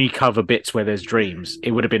we only cover bits where there's dreams.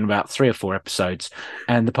 It would have been about 3 or 4 episodes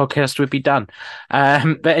and the podcast would be done.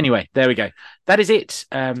 But anyway, there we go. That is it.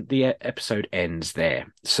 The episode ends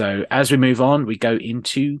there. So as we move on, we go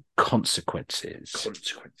into consequences.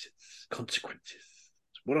 Consequences.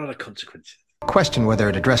 What are the consequences? Question whether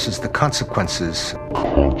it addresses the consequences.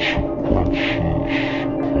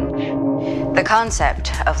 The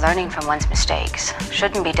concept of learning from one's mistakes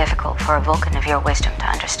shouldn't be difficult for a Vulcan of your wisdom to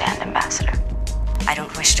understand, Ambassador. I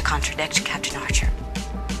don't wish to contradict Captain Archer,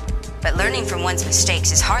 but learning from one's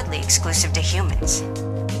mistakes is hardly exclusive to humans.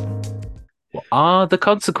 What are the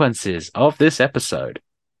consequences of this episode?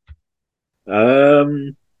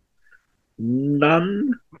 None.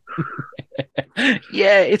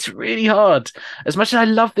 Yeah, it's really hard. As much as I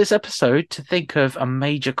love this episode, to think of a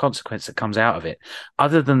major consequence that comes out of it,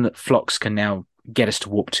 other than that Phlox can now get us to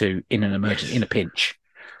warp 2 in an emergency, in a pinch.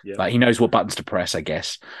 Yeah. Like, he knows what buttons to press, I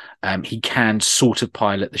guess. He can sort of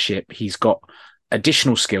pilot the ship. He's got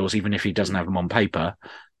additional skills, even if he doesn't have them on paper,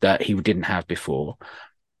 that he didn't have before.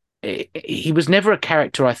 He was never a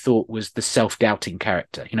character I thought was the self-doubting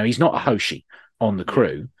character. You know, he's not a Hoshi on the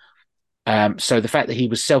crew. So the fact that he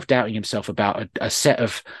was self-doubting himself about a set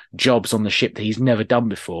of jobs on the ship that he's never done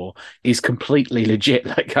before is completely legit.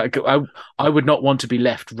 Like, I would not want to be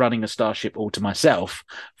left running a starship all to myself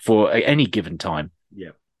for any given time,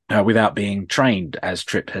 without being trained, as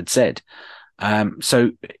Trip had said.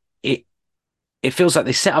 So it feels like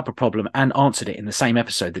they set up a problem and answered it in the same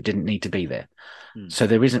episode that didn't need to be there. So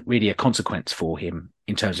there isn't really a consequence for him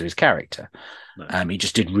in terms of his character. No. He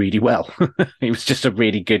just did really well. He was just a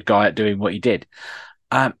really good guy at doing what he did.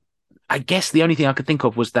 I guess the only thing I could think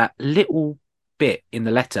of was that little bit in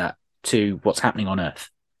the letter to what's happening on Earth,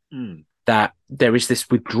 that there is this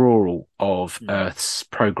withdrawal of Earth's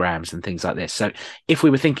programs and things like this. So if we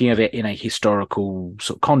were thinking of it in a historical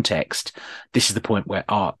sort of context, this is the point where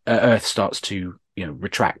our Earth starts to,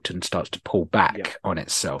 retract and starts to pull back on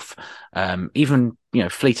itself, even,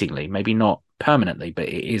 fleetingly, maybe not permanently, but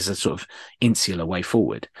it is a sort of insular way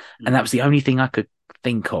forward. And that was the only thing I could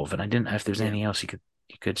think of, and I didn't know if there was anything else you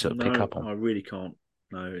could sort of pick up on. I really can't.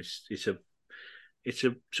 No, it's a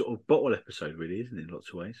sort of bottle episode, really, isn't it, in lots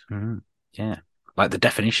of ways? Yeah, like the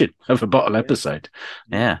definition of a bottle episode.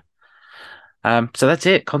 Yeah. So that's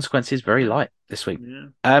it. Consequences, very light this week.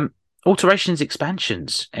 Alterations,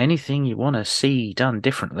 expansions, anything you want to see done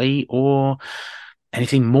differently, or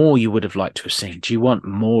anything more you would have liked to have seen? Do you want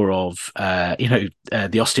more of,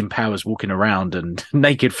 the Austin Powers walking around and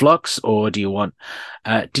naked Phlox, or do you want?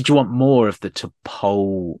 Did you want more of the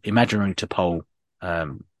imaginary T'Pol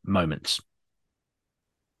moments?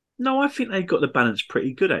 No, I think they got the balance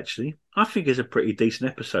pretty good, actually. I think it's a pretty decent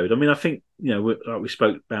episode. I mean, I think, like we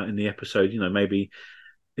spoke about in the episode, maybe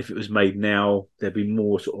if it was made now, there'd be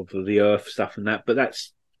more sort of the Earth stuff and that, but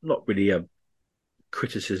that's not really a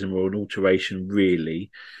criticism or an alteration,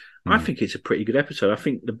 really. I think it's a pretty good episode. I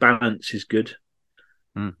think the balance is good.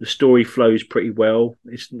 The story flows pretty well.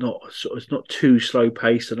 It's not too slow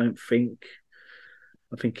paced, I don't think.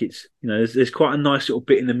 I think it's, there's quite a nice little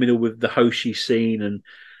bit in the middle with the Hoshi scene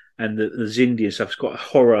and the Zindian stuff. It's got a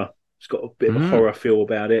horror. It's got a bit of a horror feel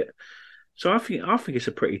about it. So I think it's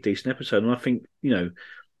a pretty decent episode. And I think,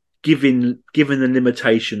 given the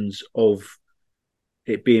limitations of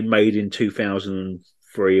it being made in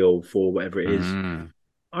 2003 or 4, whatever it is,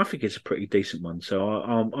 I think it's a pretty decent one. So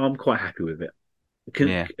I'm quite happy with it.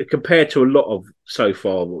 Compared to a lot of so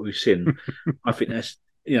far what we've seen, I think that's,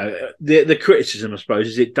 the criticism, I suppose,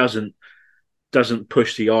 is it doesn't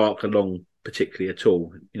push the arc along particularly at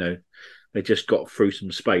all. They just got through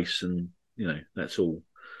some space and that's all.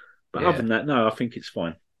 But other than that, no, I think it's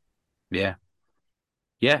fine.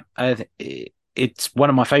 It's one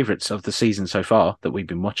of my favorites of the season so far that we've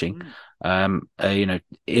been watching.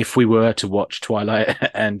 If we were to watch Twilight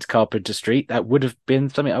and Carpenter Street, that would have been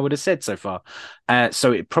something I would have said so far.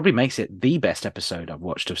 So it probably makes it the best episode I've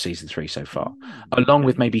watched of season 3 so far, along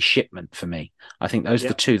with maybe Shipment for me. I think those are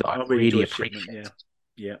the two that I really appreciate.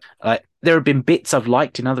 There have been bits I've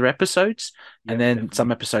liked in other episodes, and then definitely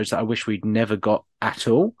some episodes that I wish we'd never got at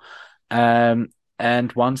all,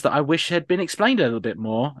 and ones that I wish had been explained a little bit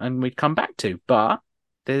more and we'd come back to. But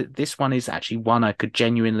this one is actually one I could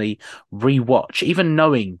genuinely rewatch, even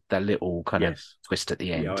knowing that little kind of twist at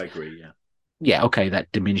the end. Yeah, I agree. Okay,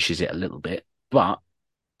 that diminishes it a little bit, but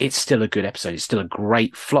it's still a good episode. It's still a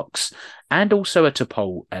great Phlox and also a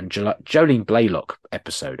T'Pol and Jolene Blaylock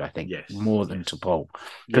episode, I think, more than T'Pol,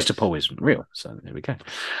 because T'Pol isn't real. So there we go.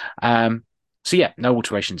 So yeah, no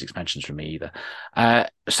alterations, expansions from me either.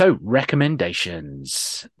 So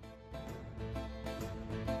recommendations.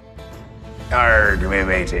 Arg, me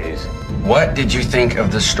mateys. What did you think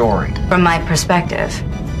of the story? From my perspective,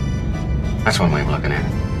 That's one way of looking at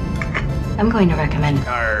it. I'm going to recommend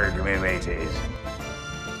Arg, me mateys.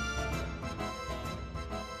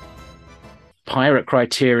 Pirate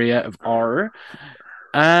criteria of R.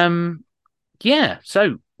 Yeah.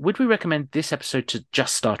 So would we recommend this episode to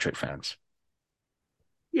just Star Trek fans?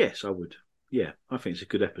 Yes, I would. Yeah, I think it's a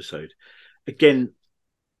good episode. Again,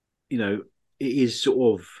 it is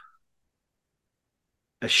sort of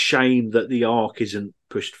a shame that the arc isn't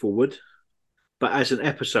pushed forward. But as an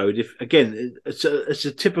episode, it's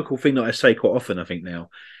a typical thing that I say quite often. I think now,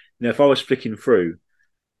 if I was flicking through,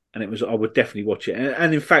 and I would definitely watch it.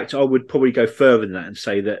 And in fact, I would probably go further than that and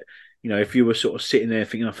say that, if you were sort of sitting there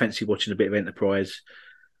thinking, I fancy watching a bit of Enterprise,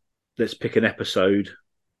 let's pick an episode.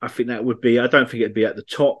 I think that would be. I don't think it'd be at the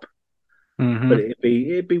top. But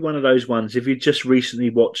it'd be one of those ones. If you just recently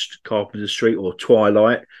watched Carpenter Street or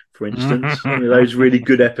Twilight, for instance, those really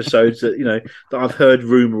good episodes that I've heard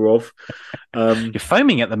rumor of. You're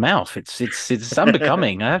foaming at the mouth. It's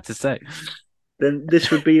unbecoming, I have to say. Then this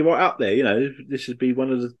would be right up there. This would be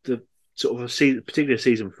one of the sort of particular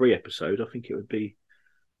season 3 episode. I think it would be,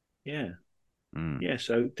 yeah.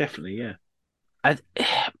 So definitely, yeah.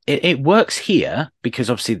 It works here because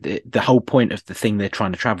obviously the whole point of the thing they're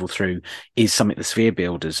trying to travel through is something the sphere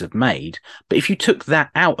builders have made. But if you took that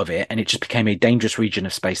out of it and it just became a dangerous region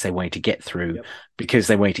of space they wanted to get through because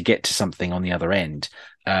they wanted to get to something on the other end,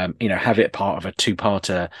 have it part of a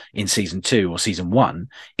 2-parter in season 2 or season 1,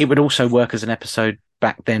 it would also work as an episode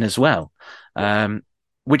back then as well.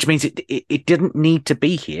 Which means it didn't need to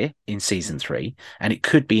be here in season 3, and it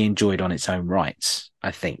could be enjoyed on its own rights,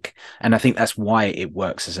 I think. And I think that's why it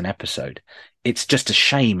works as an episode. It's just a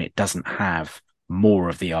shame it doesn't have more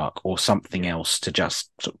of the arc or something else to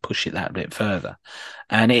just sort of push it that bit further.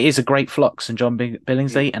 And it is a great Phlox and John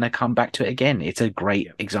Billingsley, and I come back to it again. It's a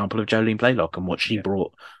great example of Jolene Blalock and what she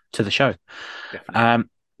brought to the show.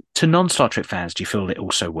 To non-Star Trek fans, do you feel it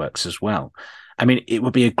also works as well? I mean, it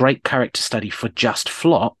would be a great character study for just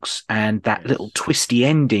Phlox, and that little twisty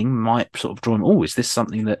ending might sort of draw him. Oh, is this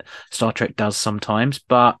something that Star Trek does sometimes?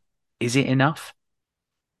 But is it enough?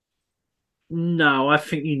 No, I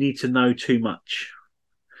think you need to know too much.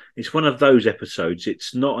 It's one of those episodes.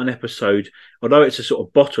 It's not an episode, although it's a sort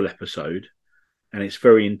of bottle episode, and it's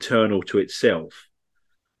very internal to itself.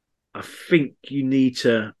 I think you need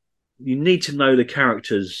to know the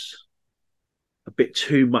characters a bit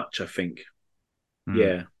too much, I think.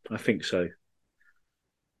 Yeah, I think so.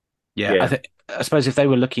 Yeah. I suppose if they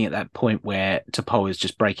were looking at that point where T'Pol is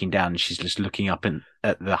just breaking down and she's just looking up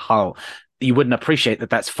at the hull, you wouldn't appreciate that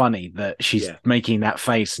that's funny, that she's making that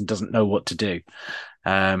face and doesn't know what to do.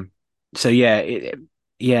 So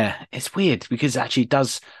it's weird because actually it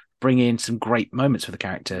does bring in some great moments for the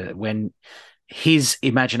character when his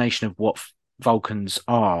imagination of what Vulcans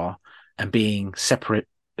are and being separate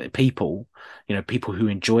people, people who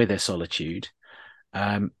enjoy their solitude,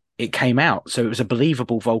 it came out. So it was a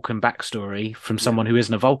believable Vulcan backstory from someone who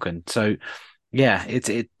isn't a Vulcan. So yeah,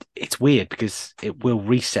 it's weird because it will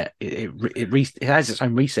reset. It has its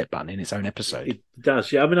own reset button in its own episode. It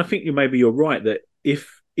does. Yeah. I mean, I think you're right that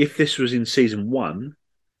if this was in season 1,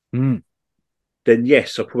 then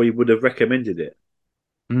yes, I probably would have recommended it.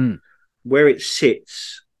 Where it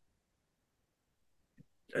sits,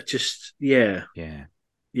 yeah.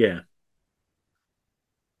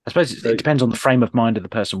 I suppose it depends on the frame of mind of the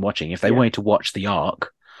person watching. If they wanted to watch the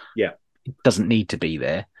arc, it doesn't need to be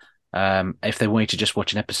there. If they wanted to just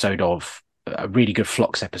watch an episode of a really good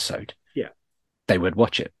Phlox episode, they would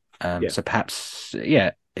watch it. So perhaps,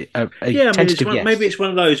 maybe it's one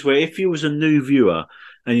of those where if you was a new viewer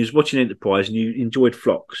and you was watching Enterprise and you enjoyed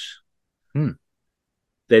Phlox, then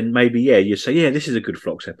maybe you say, this is a good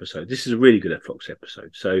Phlox episode. This is a really good Phlox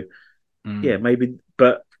episode. So maybe,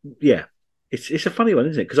 but it's a funny one,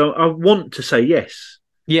 isn't it? Because I want to say yes.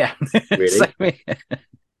 Yeah, really.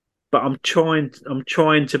 But I'm trying to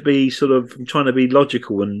be I'm trying to be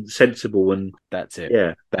logical and sensible, and that's it.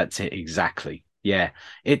 Yeah, that's it exactly. Yeah,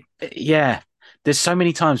 there's so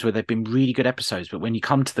many times where they've been really good episodes, but when you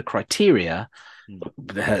come to the criteria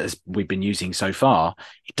as we've been using so far,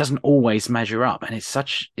 it doesn't always measure up, and it's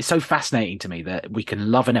so fascinating to me that we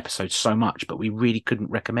can love an episode so much, but we really couldn't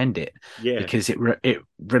recommend it because it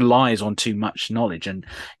relies on too much knowledge. And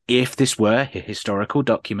if this were a historical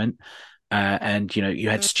document, and you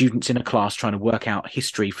had students in a class trying to work out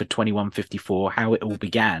history for 2154, how it all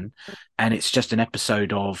began, and it's just an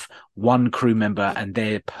episode of one crew member and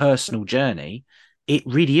their personal journey, it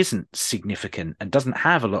really isn't significant and doesn't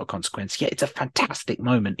have a lot of consequence. Yet it's a fantastic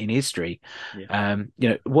moment in history. Yeah.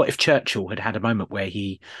 What if Churchill had had a moment where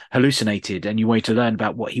he hallucinated and you wanted to learn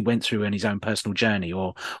about what he went through in his own personal journey?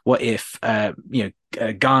 Or what if,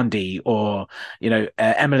 Gandhi or,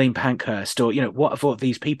 Emmeline Pankhurst or, what of all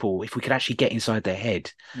these people, if we could actually get inside their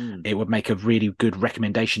head, it would make a really good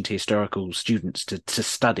recommendation to historical students to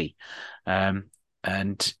study.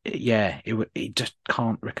 It just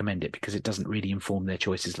can't recommend it because it doesn't really inform their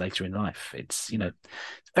choices later in life. It's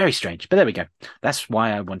it's very strange, but there we go. That's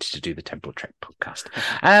why I wanted to do the Temporal Trek podcast.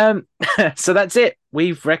 So that's it.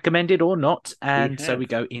 We've recommended or not, and so we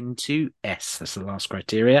go into S. That's the last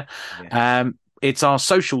criteria. Yes. It's our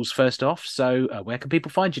socials first off. So where can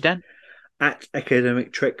people find you, Dan? At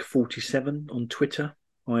Academic Trek 47 on Twitter.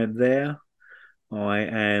 I am there. I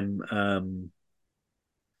am.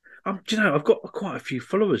 I've got quite a few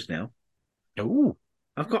followers now. Oh,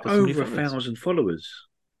 I've got over 1,000 followers.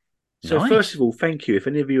 So nice. First of all, thank you. If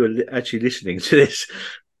any of you are actually listening to this,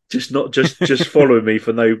 not just following me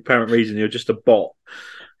for no apparent reason, you're just a bot.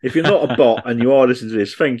 If you're not a bot and you are listening to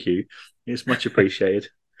this, thank you. It's much appreciated.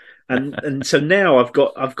 And so now I've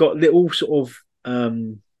got little sort of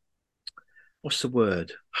what's the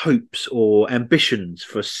word? Hopes or ambitions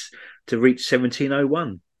to reach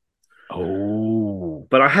 1701. Oh,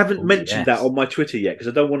 but I haven't mentioned that on my Twitter yet because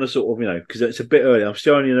I don't want to sort of, because it's a bit early. I'm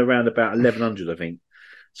still only around about 1,100, I think.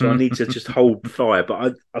 So I need to just hold fire.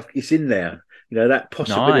 But it's in there. That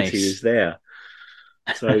possibility is there.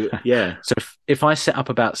 So yeah. So if I set up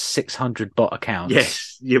about 600 bot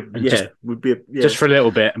accounts, would be just for a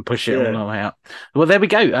little bit and push it all the way out. Well, there we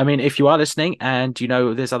go. I mean, if you are listening and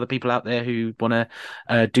there's other people out there who want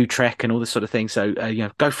to do Trek and all this sort of thing, so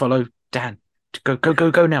go follow Dan. Go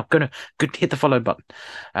now. Go hit the follow button.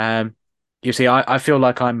 You see, I feel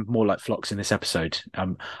like I'm more like Phlox in this episode.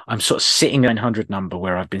 I'm sort of sitting at 900 number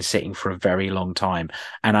where I've been sitting for a very long time,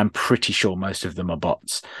 and I'm pretty sure most of them are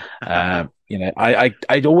bots.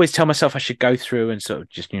 I'd always tell myself I should go through and sort of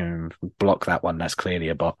just block that one. That's clearly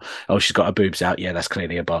a bot. Oh, she's got her boobs out. Yeah, that's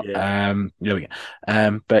clearly a bot. Yeah.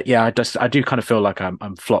 But yeah, I do kind of feel like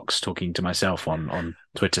I'm Phlox talking to myself on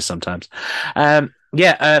Twitter sometimes.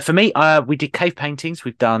 For me, we did cave paintings.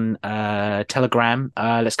 We've done Telegram.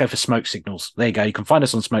 Let's go for smoke signals. There you go. You can find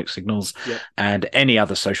us on smoke signals and any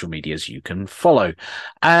other social medias you can follow.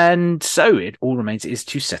 And so it all remains is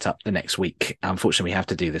to set up the next week. Unfortunately, we have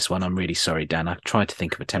to do this one. I'm really sorry, Dan. I tried to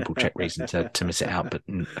think of a Temporal Trek reason to miss it out, but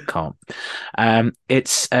I can't.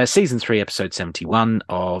 It's season 3, episode 71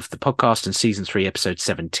 of the podcast and season 3, episode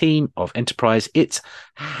 17 of Enterprise. It's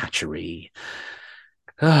Hatchery.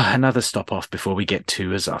 Another stop off before we get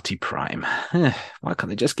to Azati Prime. Why can't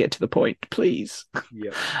they just get to the point, please?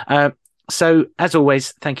 So, as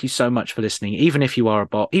always, thank you so much for listening. Even if you are a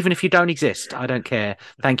bot, even if you don't exist, I don't care.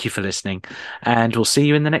 Thank you for listening. And we'll see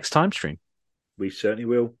you in the next time stream. We certainly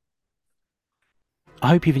will. I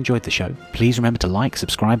hope you've enjoyed the show. Please remember to like,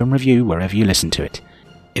 subscribe, and review wherever you listen to it.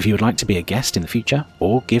 If you would like to be a guest in the future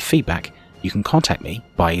or give feedback, you can contact me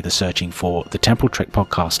by either searching for the Temporal Trek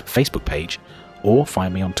Podcast Facebook page or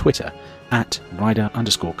find me on Twitter at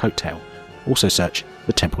rider_coattail. Also search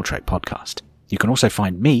the Temporal Trek Podcast. You can also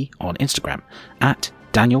find me on Instagram at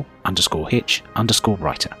Daniel_Hitch_writer.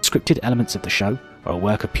 Scripted elements of the show are a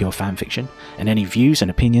work of pure fan fiction, and any views and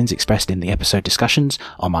opinions expressed in the episode discussions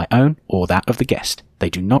are my own or that of the guest. They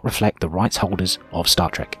do not reflect the rights holders of Star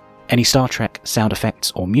Trek. Any Star Trek sound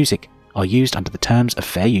effects or music are used under the terms of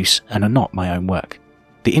fair use and are not my own work.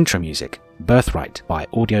 The intro music, Birthright by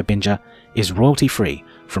Audio Binger, is royalty-free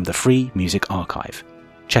from the Free Music Archive.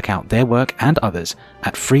 Check out their work and others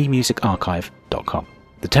at freemusicarchive.com.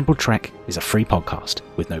 The Temporal Trek is a free podcast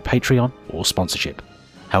with no Patreon or sponsorship.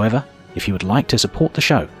 However, if you would like to support the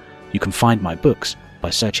show, you can find my books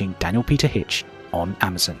by searching Daniel Peter Hitch on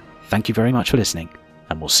Amazon. Thank you very much for listening,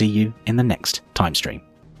 and we'll see you in the next time stream.